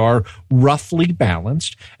 right? They are roughly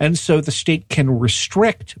balanced. And so the state can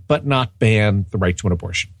restrict but not ban the right to an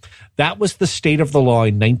abortion. That was the state of the law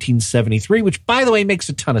in 1973, which, by the way, makes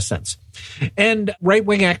a ton of sense. And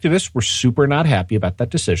right-wing activists were super not happy about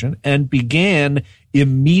that decision and began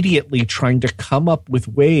immediately trying to come up with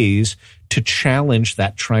ways to challenge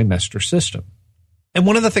that trimester system. And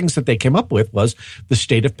one of the things that they came up with was the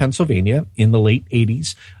state of Pennsylvania in the late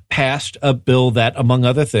 80s passed a bill that, among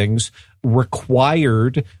other things,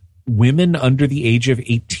 required women under the age of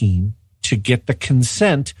 18 to get the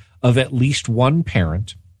consent of at least one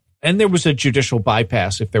parent. And there was a judicial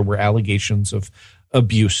bypass if there were allegations of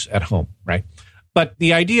abuse at home, right? But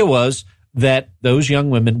the idea was that those young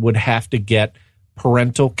women would have to get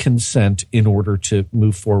parental consent in order to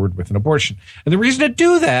move forward with an abortion. And the reason to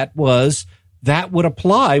do that was that would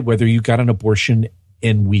apply whether you got an abortion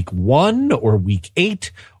in week 1 or week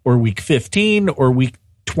 8 or week 15 or week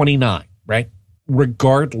 29, right?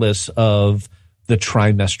 Regardless of the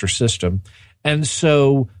trimester system. And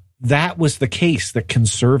so that was the case that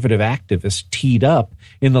conservative activists teed up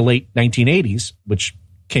in the late 1980s, which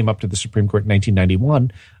came up to the Supreme Court in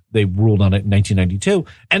 1991. They ruled on it in 1992.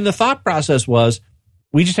 And the thought process was,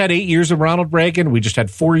 we just had 8 years of Ronald Reagan. We just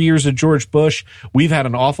had 4 years of George Bush. We've had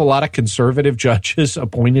an awful lot of conservative judges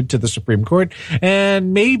appointed to the Supreme Court.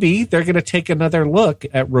 And maybe they're going to take another look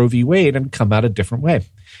at Roe v. Wade and come out a different way.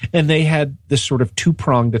 And they had this sort of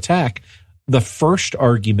two-pronged attack. The first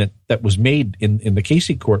argument that was made in the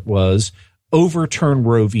Casey court was overturn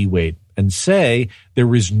Roe v. Wade and say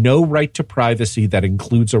there is no right to privacy that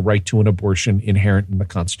includes a right to an abortion inherent in the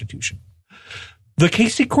Constitution. The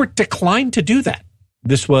Casey court declined to do that.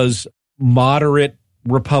 This was moderate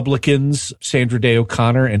Republicans, Sandra Day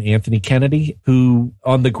O'Connor and Anthony Kennedy, who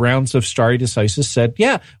on the grounds of stare decisis said,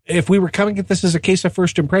 yeah, if we were coming at this as a case of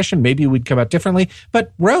first impression, maybe we'd come out differently.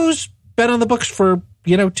 But Roe's been on the books for,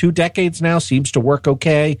 2 decades now, seems to work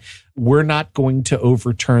okay. We're not going to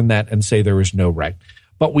overturn that and say there is no right.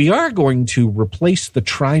 But we are going to replace the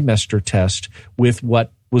trimester test with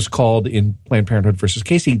what was called in Planned Parenthood versus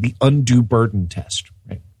Casey, the undue burden test,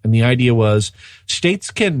 right? And the idea was states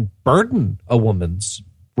can burden a woman's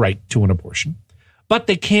right to an abortion, but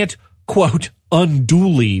they can't, quote,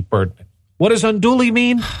 unduly burden it. What does unduly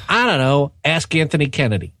mean? I don't know. Ask Anthony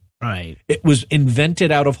Kennedy. Right. It was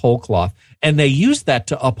invented out of whole cloth, and they used that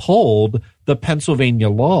to uphold the Pennsylvania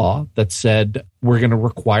law that said we're going to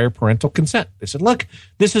require parental consent. They said, look,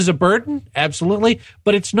 this is a burden, absolutely,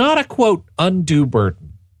 but it's not a, quote, undue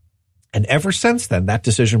burden. And ever since then, that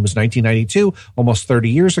decision was 1992, almost 30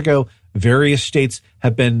 years ago. Various states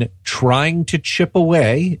have been trying to chip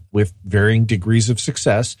away with varying degrees of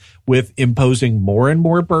success with imposing more and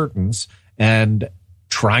more burdens and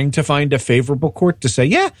trying to find a favorable court to say,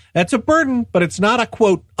 yeah, that's a burden, but it's not a,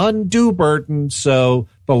 quote, undue burden, so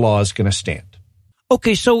the law is going to stand.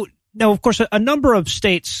 Okay, so now, of course, a number of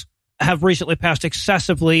states have recently passed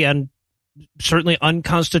excessively and certainly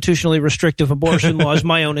unconstitutionally restrictive abortion laws,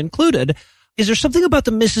 my own included. Is there something about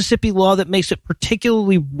the Mississippi law that makes it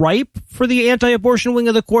particularly ripe for the anti-abortion wing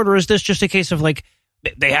of the court, or is this just a case of like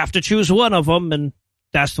they have to choose one of them and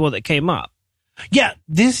that's the one that came up? Yeah,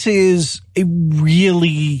 this is a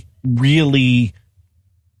really, really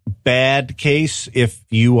bad case if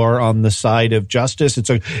you are on the side of justice.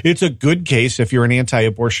 It's a good case if you're an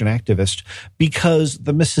anti-abortion activist, because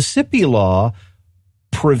the Mississippi law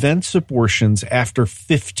prevents abortions after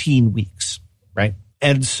 15 weeks, right?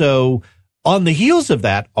 And so on the heels of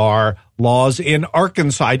that are laws in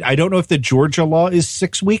Arkansas. I don't know if the Georgia law is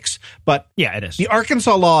 6 weeks, but yeah, it is. The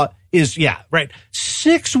Arkansas law is, yeah, right.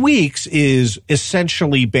 6 weeks is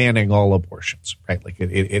essentially banning all abortions, right? Like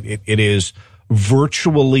it is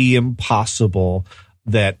virtually impossible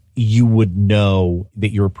that you would know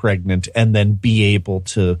that you're pregnant and then be able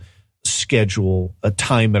to schedule a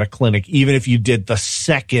time at a clinic, even if you did the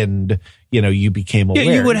second, you became aware.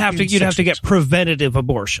 Yeah, you'd have to get preventative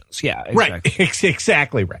abortions. Yeah, exactly. Right.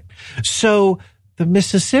 Exactly right. So the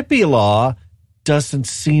Mississippi law doesn't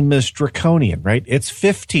seem as draconian, right? It's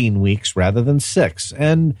 15 weeks rather than 6.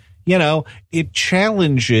 And, it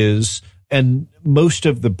challenges, and most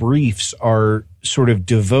of the briefs are sort of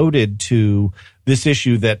devoted to this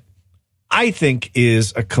issue that I think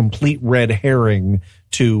is a complete red herring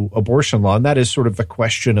to abortion law, and that is sort of the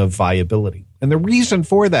question of viability. And the reason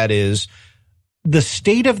for that is the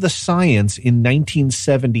state of the science in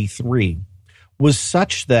 1973 was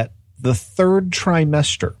such that the third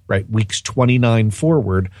trimester, right, weeks 29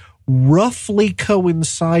 forward, roughly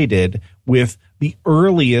coincided with the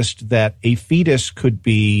earliest that a fetus could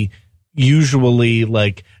be usually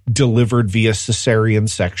like delivered via cesarean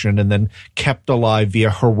section and then kept alive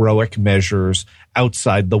via heroic measures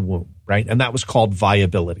outside the womb, right? And that was called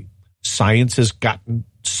viability. Science has gotten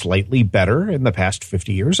slightly better in the past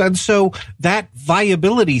 50 years. And so that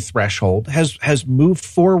viability threshold has moved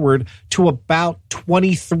forward to about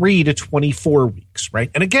 23 to 24 weeks,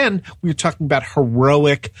 right? And again, we're talking about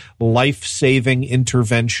heroic, life-saving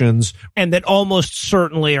interventions. And that almost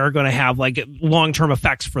certainly are going to have like long-term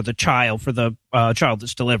effects for the child, child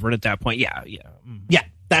that's delivered at that point. Yeah. Yeah,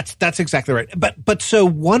 that's exactly right. But so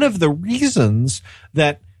one of the reasons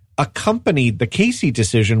that accompanied the Casey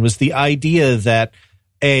decision was the idea that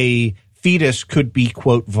a fetus could be,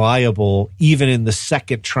 quote, viable even in the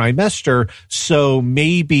second trimester. So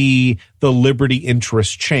maybe the liberty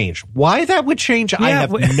interests change. Why that would change, I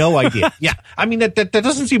have no idea. Yeah. I mean, that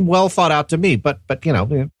doesn't seem well thought out to me, but you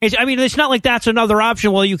know. It's not like that's another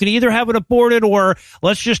option. Well, you can either have it aborted or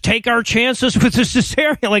let's just take our chances with the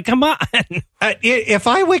cesarean. Like, come on. If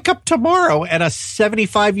I wake up tomorrow and a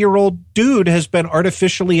 75-year-old dude has been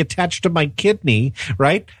artificially attached to my kidney,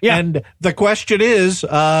 right? Yeah. And the question is,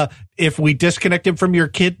 if we disconnect him from your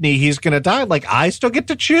kidney, he's going to die. Like, I still get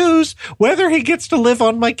to choose whether he gets to live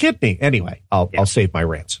on my kidney. Anyway, I'll save my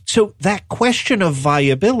rants. So that question of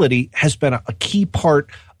viability has been a key part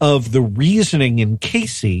of the reasoning in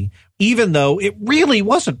Casey, even though it really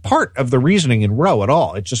wasn't part of the reasoning in Roe at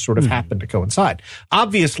all. It just sort of happened to coincide.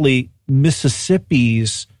 Obviously,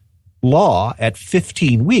 Mississippi's law at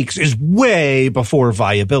 15 weeks is way before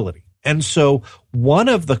viability. And so one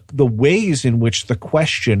of the ways in which the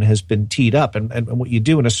question has been teed up, and what you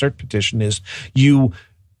do in a cert petition is you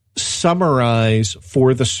summarize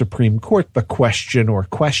for the Supreme Court the question or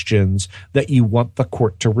questions that you want the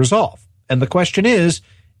court to resolve. And the question is,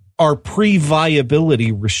 are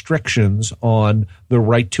pre-viability restrictions on the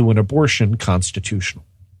right to an abortion constitutional?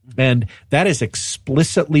 And that is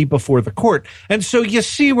explicitly before the court. And so you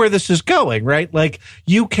see where this is going, right? Like,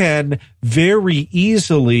 you can very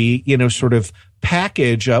easily, sort of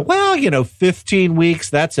package, 15 weeks,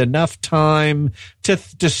 that's enough time to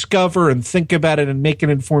discover and think about it and make an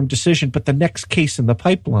informed decision. But the next case in the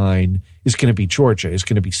pipeline is going to be Georgia, is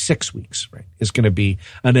going to be 6 weeks, right? Is going to be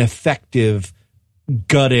an effective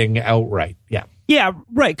gutting outright. Yeah. Yeah,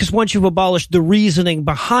 right. Because once you've abolished the reasoning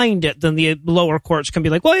behind it, then the lower courts can be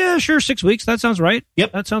like, well, yeah, sure, 6 weeks. That sounds right.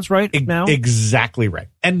 Yep. That sounds right now. Exactly right.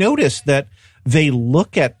 And notice that they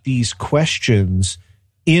look at these questions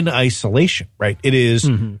in isolation, right? It is,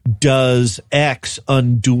 does X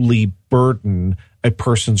unduly burden a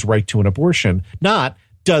person's right to an abortion? Not,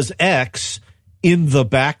 does X in the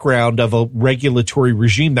background of a regulatory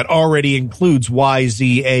regime that already includes Y,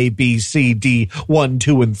 Z, A, B, C, D, 1,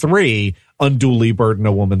 2, and 3 unduly burden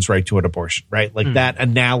a woman's right to an abortion, right? Like that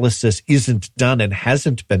analysis isn't done and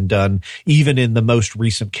hasn't been done even in the most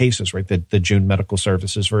recent cases, right? The June Medical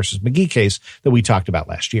Services versus McGee case that we talked about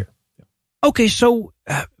last year. Okay, so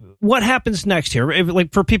what happens next here?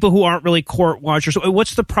 Like, for people who aren't really court watchers,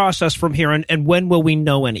 what's the process from here, and when will we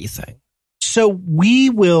know anything? So we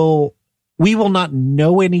will not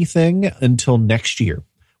know anything until next year.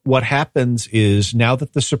 What happens is, now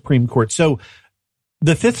that the Supreme Court, so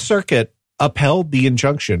the Fifth Circuit upheld the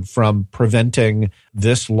injunction from preventing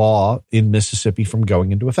this law in Mississippi from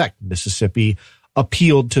going into effect. Mississippi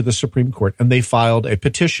appealed to the Supreme Court, and they filed a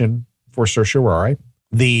petition for certiorari.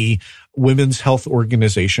 The Women's Health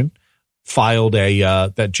Organization filed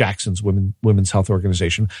that Jackson's Women's Health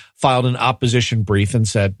Organization filed an opposition brief and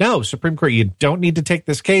said, no, Supreme Court, you don't need to take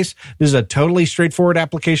this case. This is a totally straightforward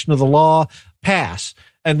application of the law. Pass.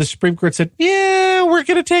 And the Supreme Court said, yeah, we're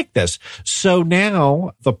going to take this. So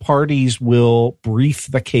now the parties will brief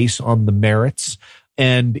the case on the merits,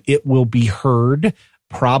 and it will be heard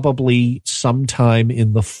probably sometime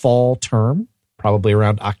in the fall term, probably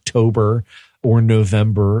around October or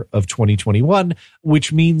November of 2021,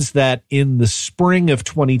 which means that in the spring of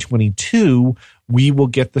 2022, we will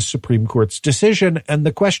get the Supreme Court's decision. And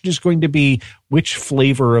the question is going to be, which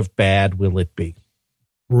flavor of bad will it be?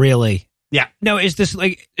 Really? Yeah. Now, is this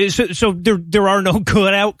like, so there are no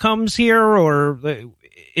good outcomes here, or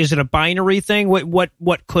is it a binary thing?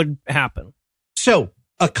 What could happen? So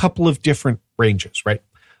a couple of different ranges, right?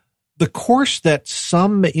 The course that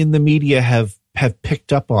some in the media have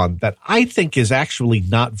picked up on that I think is actually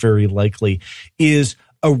not very likely is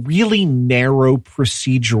a really narrow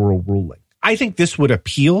procedural ruling. I think this would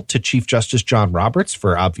appeal to Chief Justice John Roberts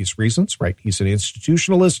for obvious reasons, right? He's an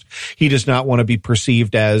institutionalist. He does not want to be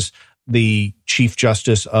perceived as the Chief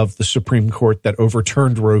Justice of the Supreme Court that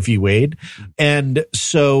overturned Roe v. Wade. And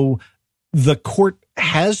so the court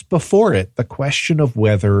has before it the question of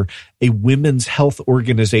whether a women's health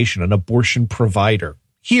organization, an abortion provider,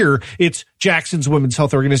 here it's Jackson's Women's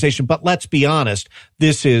Health Organization, but let's be honest,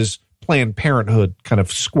 this is Planned Parenthood kind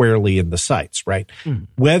of squarely in the sights, right?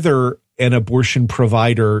 Whether an abortion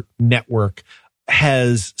provider network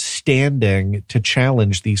has standing to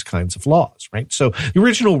challenge these kinds of laws, right? So the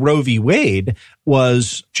original Roe v. Wade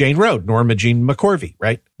was Jane Roe, Norma Jean McCorvey,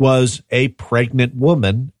 right? Was a pregnant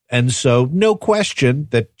woman. And so no question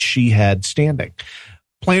that she had standing.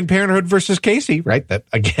 Planned Parenthood versus Casey, right? That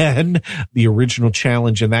again, the original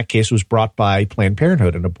challenge in that case was brought by Planned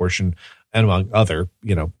Parenthood, an abortion and among other,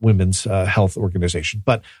 women's health organizations.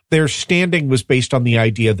 But their standing was based on the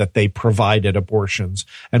idea that they provided abortions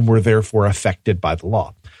and were therefore affected by the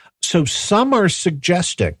law. So some are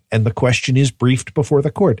suggesting, and the question is briefed before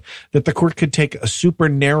the court, that the court could take a super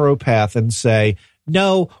narrow path and say,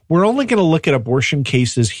 no, we're only going to look at abortion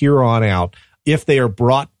cases here on out if they are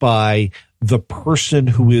brought by the person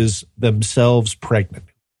who is themselves pregnant.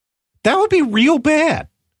 That would be real bad.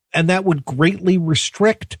 And that would greatly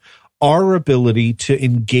restrict our ability to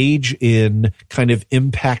engage in kind of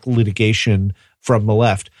impact litigation from the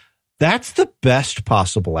left. That's the best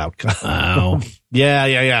possible outcome. Wow.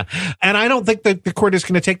 Yeah. And I don't think that the court is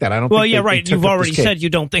going to take that. I don't think right. You've already said you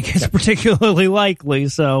don't think it's particularly likely.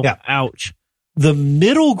 So, ouch. The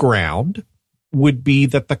middle ground would be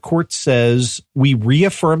that the court says we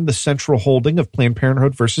reaffirm the central holding of Planned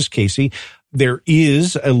Parenthood versus Casey. There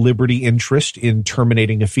is a liberty interest in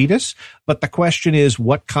terminating a fetus, but the question is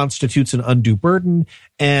what constitutes an undue burden,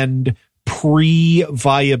 and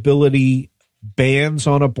pre-viability bans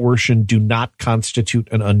on abortion do not constitute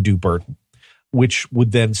an undue burden, which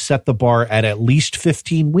would then set the bar at least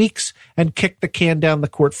 15 weeks and kick the can down the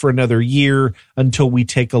court for another year until we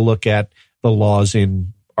take a look at the laws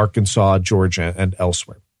in Arkansas, Georgia, and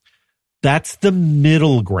elsewhere. That's the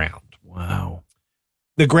middle ground. Wow.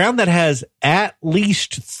 The ground that has at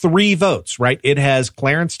least 3 votes, right? It has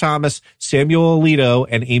Clarence Thomas, Samuel Alito,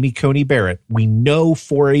 and Amy Coney Barrett. We know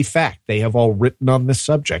for a fact they have all written on this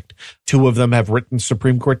subject. 2 of them have written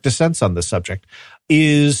Supreme Court dissents on this subject.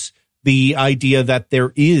 Is the idea that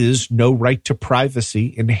there is no right to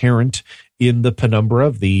privacy inherent in the penumbra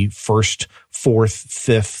of the First, Fourth,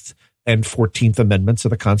 Fifth, and 14th Amendments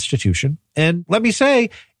of the Constitution. And let me say,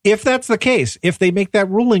 if that's the case, if they make that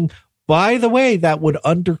ruling, by the way, that would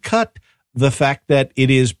undercut the fact that it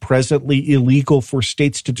is presently illegal for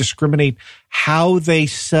states to discriminate how they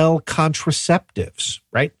sell contraceptives,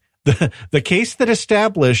 right? The case that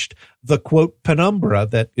established the, quote, penumbra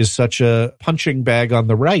that is such a punching bag on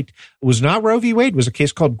the right was not Roe v. Wade. It was a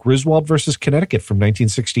case called Griswold versus Connecticut from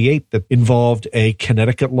 1968 that involved a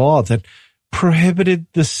Connecticut law that prohibited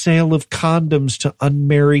the sale of condoms to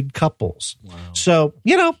unmarried couples. Wow. So,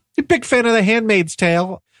 a big fan of The Handmaid's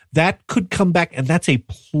Tale. That could come back, and that's a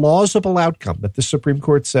plausible outcome that the Supreme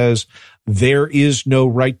Court says there is no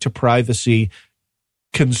right to privacy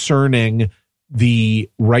concerning the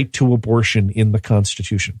right to abortion in the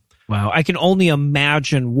Constitution. Wow. I can only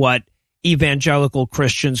imagine what evangelical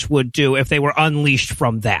Christians would do if they were unleashed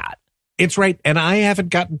from that. It's right. And I haven't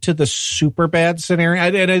gotten to the super bad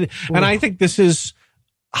scenario. And I think this is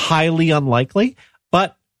highly unlikely,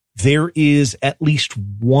 but there is at least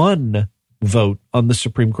one vote on the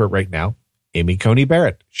Supreme Court right now. Amy Coney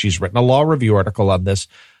Barrett. She's written a law review article on this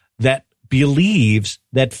that believes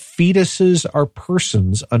that fetuses are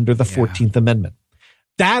persons under the 14th Amendment.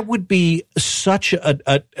 That would be such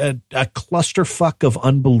a clusterfuck of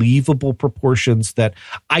unbelievable proportions that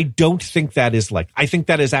I don't think that is like. I think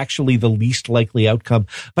that is actually the least likely outcome.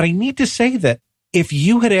 But I need to say that if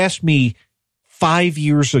you had asked me 5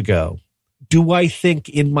 years ago, do I think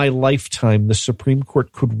in my lifetime the Supreme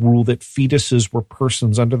Court could rule that fetuses were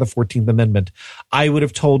persons under the 14th Amendment, I would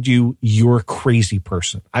have told you you're a crazy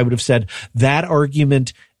person. I would have said that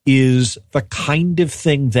argument is the kind of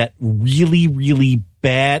thing that really, really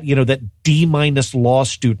bad, that D- law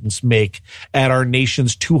students make at our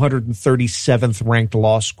nation's 237th ranked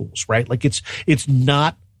law schools, right? Like it's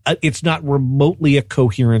not remotely a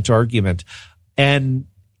coherent argument, and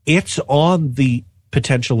it's on the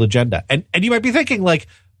potential agenda. And you might be thinking like,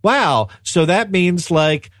 wow, so that means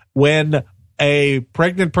like when a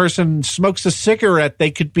pregnant person smokes a cigarette, they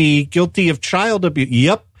could be guilty of child abuse.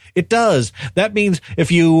 Yep. It does. That means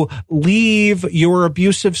if you leave your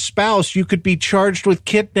abusive spouse, you could be charged with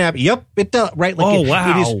kidnapping. Yep, it does. Right? Like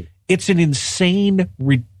wow. It's an insane,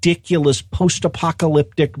 ridiculous,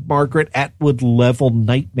 post-apocalyptic Margaret Atwood level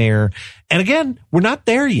nightmare. And again, we're not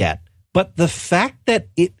there yet. But the fact that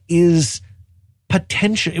it is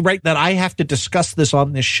potentially, right, that I have to discuss this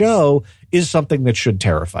on this show is something that should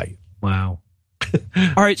terrify you. Wow.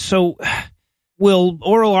 All right. So will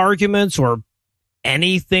oral arguments or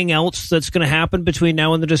anything else that's going to happen between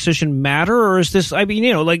now and the decision matter? Or is this, I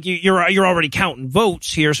mean, like you're already counting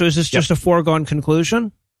votes here. So is this just a foregone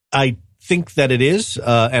conclusion? I think that it is.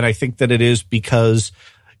 And I think that it is because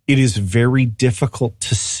it is very difficult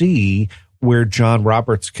to see where John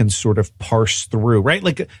Roberts can sort of parse through, right?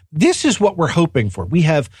 Like this is what we're hoping for. We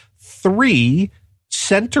have 3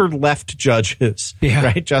 center-left judges,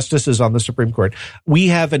 right? Justices on the Supreme Court. We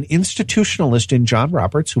have an institutionalist in John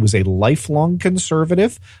Roberts, who was a lifelong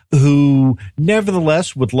conservative, who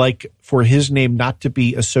nevertheless would like for his name not to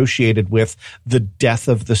be associated with the death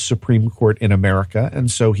of the Supreme Court in America. And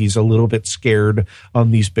so he's a little bit scared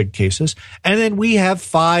on these big cases. And then we have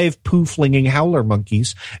 5 poo-flinging howler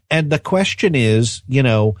monkeys. And the question is, you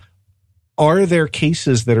know, are there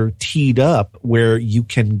cases that are teed up where you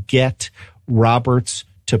can get Roberts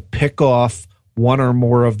to pick off one or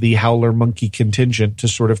more of the howler monkey contingent to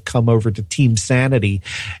sort of come over to Team Sanity?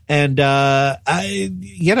 And,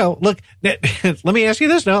 look, let me ask you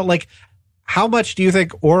this now, like, how much do you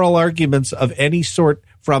think oral arguments of any sort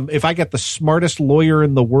from, if I get the smartest lawyer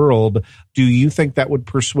in the world, do you think that would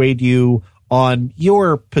persuade you on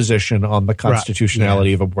your position on the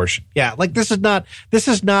constitutionality of abortion? Yeah, like this is not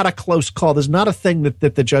a close call. This is not a thing that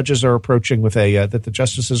the judges are approaching with that the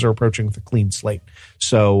justices are approaching with a clean slate.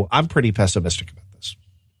 So I'm pretty pessimistic about this.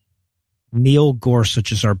 Neil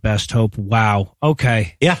Gorsuch is our best hope. Wow.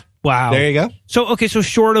 Okay. Yeah. Wow. There you go. So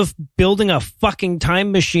short of building a fucking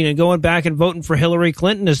time machine and going back and voting for Hillary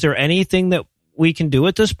Clinton, is there anything that we can do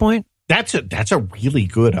at this point? That's a really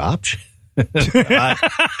good option. Now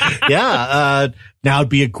it'd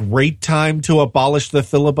be a great time to abolish the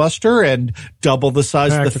filibuster and double the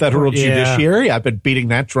size of the federal judiciary. I've been beating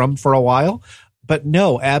that drum for a while. But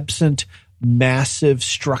no, absent massive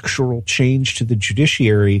structural change to the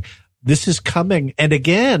judiciary, this is coming. And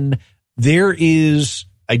again,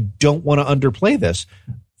 I don't want to underplay this,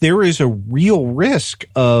 there is a real risk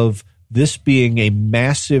of this being a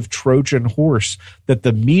massive Trojan horse that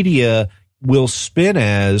the media will spin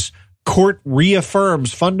as court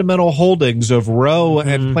reaffirms fundamental holdings of Roe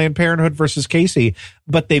and Planned Parenthood versus Casey,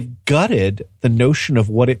 but they've gutted the notion of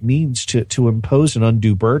what it means to impose an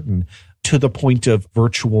undue burden to the point of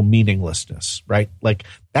virtual meaninglessness, right? Like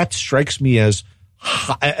that strikes me as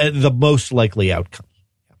the most likely outcome.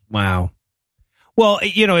 Wow. Well,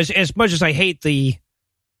 as much as I hate the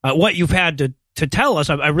what you've had to tell us,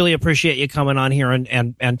 I really appreciate you coming on here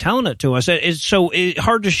and telling it to us. It's so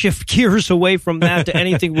hard to shift gears away from that to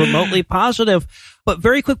anything remotely positive. But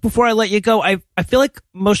very quick before I let you go, I feel like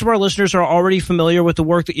most of our listeners are already familiar with the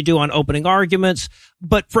work that you do on opening arguments.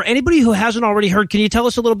 But for anybody who hasn't already heard, can you tell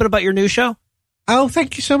us a little bit about your new show? Oh,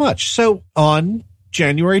 thank you so much. So on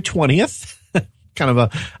January 20th, kind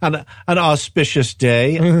of an auspicious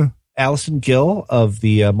day, Allison Gill of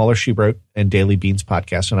the Mueller, She Wrote and Daily Beans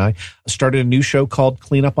podcast and I started a new show called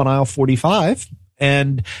Clean Up on Aisle 45.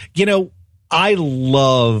 And, I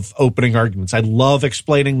love opening arguments. I love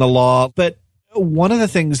explaining the law. But one of the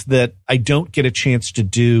things that I don't get a chance to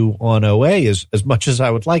do on OA is, as much as I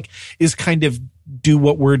would like, is kind of do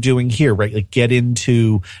what we're doing here, right? Like get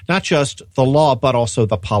into not just the law, but also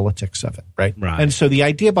the politics of it, right? And so the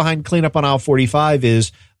idea behind Clean Up on Aisle 45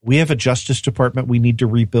 is we have a Justice Department we need to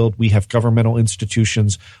rebuild. We have governmental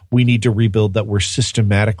institutions we need to rebuild that were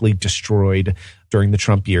systematically destroyed during the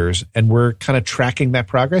Trump years. And we're kind of tracking that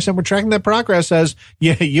progress. And we're tracking that progress as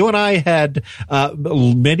you and I had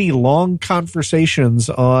many long conversations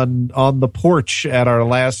on the porch at our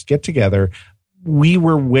last get-together. We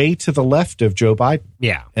were way to the left of Joe Biden.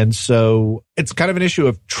 Yeah. And so it's kind of an issue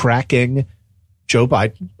of tracking Joe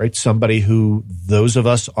Biden, right? Somebody who those of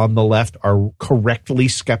us on the left are correctly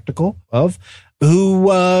skeptical of,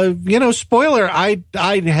 who, spoiler, I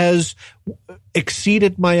has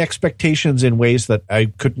exceeded my expectations in ways that I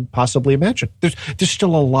couldn't possibly imagine. There's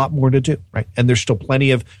still a lot more to do, right? And there's still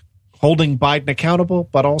plenty of holding Biden accountable,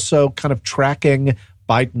 but also kind of tracking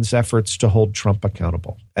Biden's efforts to hold Trump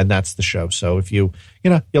accountable. And that's the show. So if you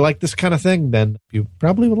like this kind of thing, then you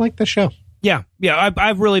probably would like the show. Yeah.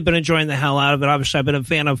 I've really been enjoying the hell out of it. Obviously, I've been a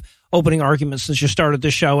fan of opening arguments since you started the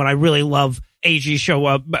show, and I really love AG's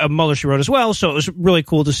show, Mueller, She Wrote as well. So it was really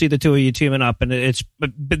cool to see the two of you teaming up, and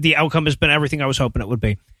the outcome has been everything I was hoping it would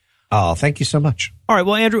be. Oh, thank you so much. All right.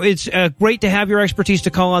 Well, Andrew, it's great to have your expertise to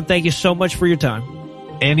call on. Thank you so much for your time.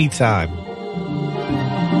 Anytime.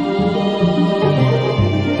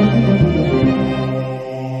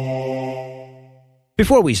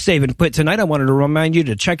 Before we save and quit tonight, I wanted to remind you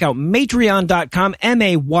to check out Matreon.com,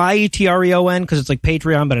 Maytron, because it's like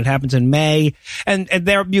Patreon, but it happens in May. And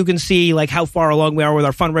there you can see like how far along we are with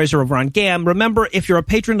our fundraiser over on GAM. Remember, if you're a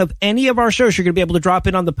patron of any of our shows, you're going to be able to drop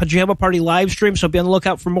in on the Pajama Party live stream. So be on the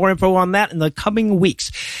lookout for more info on that in the coming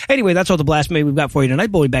weeks. Anyway, that's all the blast we've got for you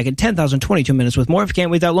tonight. We'll be back in 10,022 minutes with more. If you can't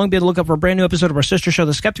wait that long, be on the lookout for a brand new episode of our sister show,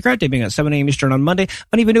 The Skeptocrat, debuting at 7 a.m. Eastern on Monday.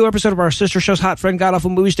 An even new episode of our sister show's Hot Friend God Awful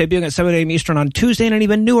Movies, debuting at 7 a.m. Eastern on Tuesday in an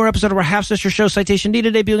even newer episode of our half-sister show, Citation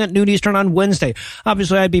Needed, debuting at noon Eastern on Wednesday.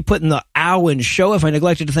 Obviously, I'd be putting the ow in show if I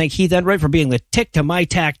neglected to thank Heath Enright for being the tick to my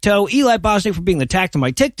tack-toe, Eli Bosnick for being the tack to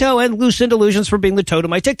my tick-toe, and Lucinda Lugeons for being the toe to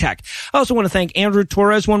my tic-tac. I also want to thank Andrew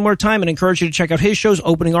Torrez one more time and encourage you to check out his shows,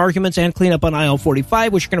 Opening Arguments and Clean Up on Aisle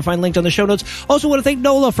 45, which you're going to find linked on the show notes. Also want to thank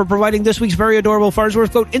Nola for providing this week's very adorable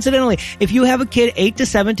Farnsworth quote. Incidentally, if you have a kid 8 to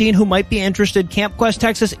 17 who might be interested, Camp Quest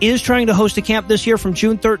Texas is trying to host a camp this year from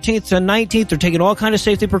June 13th to 19th. They're taking all kinds of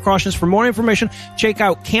safety precautions. For more information, check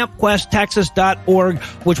out campquesttexas.org,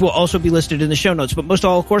 which will also be listed in the show notes. But most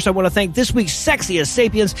of all, of course, I want to thank this week's sexiest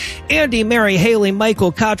sapiens, Andy, Mary, Haley,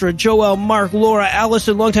 Michael, Katra, Joel, Mark, Laura,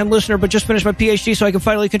 Allison, longtime listener, but just finished my PhD so I can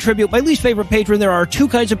finally contribute. My least favorite patron, there are two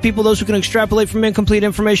kinds of people, those who can extrapolate from incomplete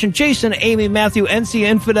information: Jason, Amy, Matthew, NC,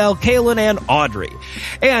 Infidel, Kaylin, and Audrey.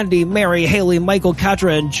 Andy, Mary, Haley, Michael,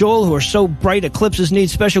 Katra, and Joel, who are so bright eclipses need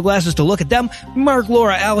special glasses to look at them. Mark,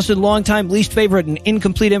 Laura, Allison, longtime least favorite and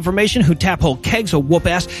incomplete information, who tap whole kegs of whoop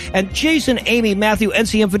ass. And Jason, Amy, Matthew,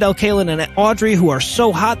 NC, Infidel, Kaylin, and Audrey, who are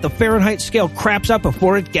so hot the Fahrenheit scale craps out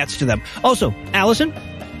before it gets to them. Also, Allison,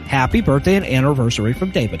 happy birthday and anniversary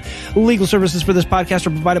from David. Legal services for this podcast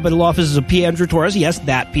are provided by the law offices of P. Andrew Torrez. Yes,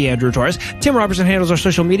 that P. Andrew Torrez. Tim Robertson handles our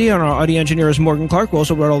social media, and our audio engineer is Morgan Clark, who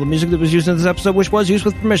also wrote all the music that was used in this episode, which was used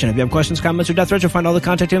with permission. If you have questions, comments, or death threats, you'll find all the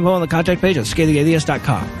contact info on the contact page at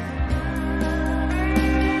scathingatheist.com.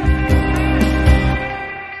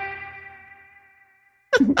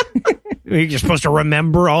 You're supposed to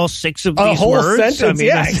remember all 6 of these whole words? Sentence,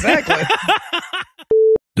 yeah, exactly.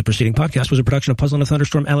 The preceding podcast was a production of Puzzle and a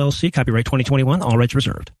Thunderstorm, LLC, copyright 2021, all rights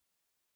reserved.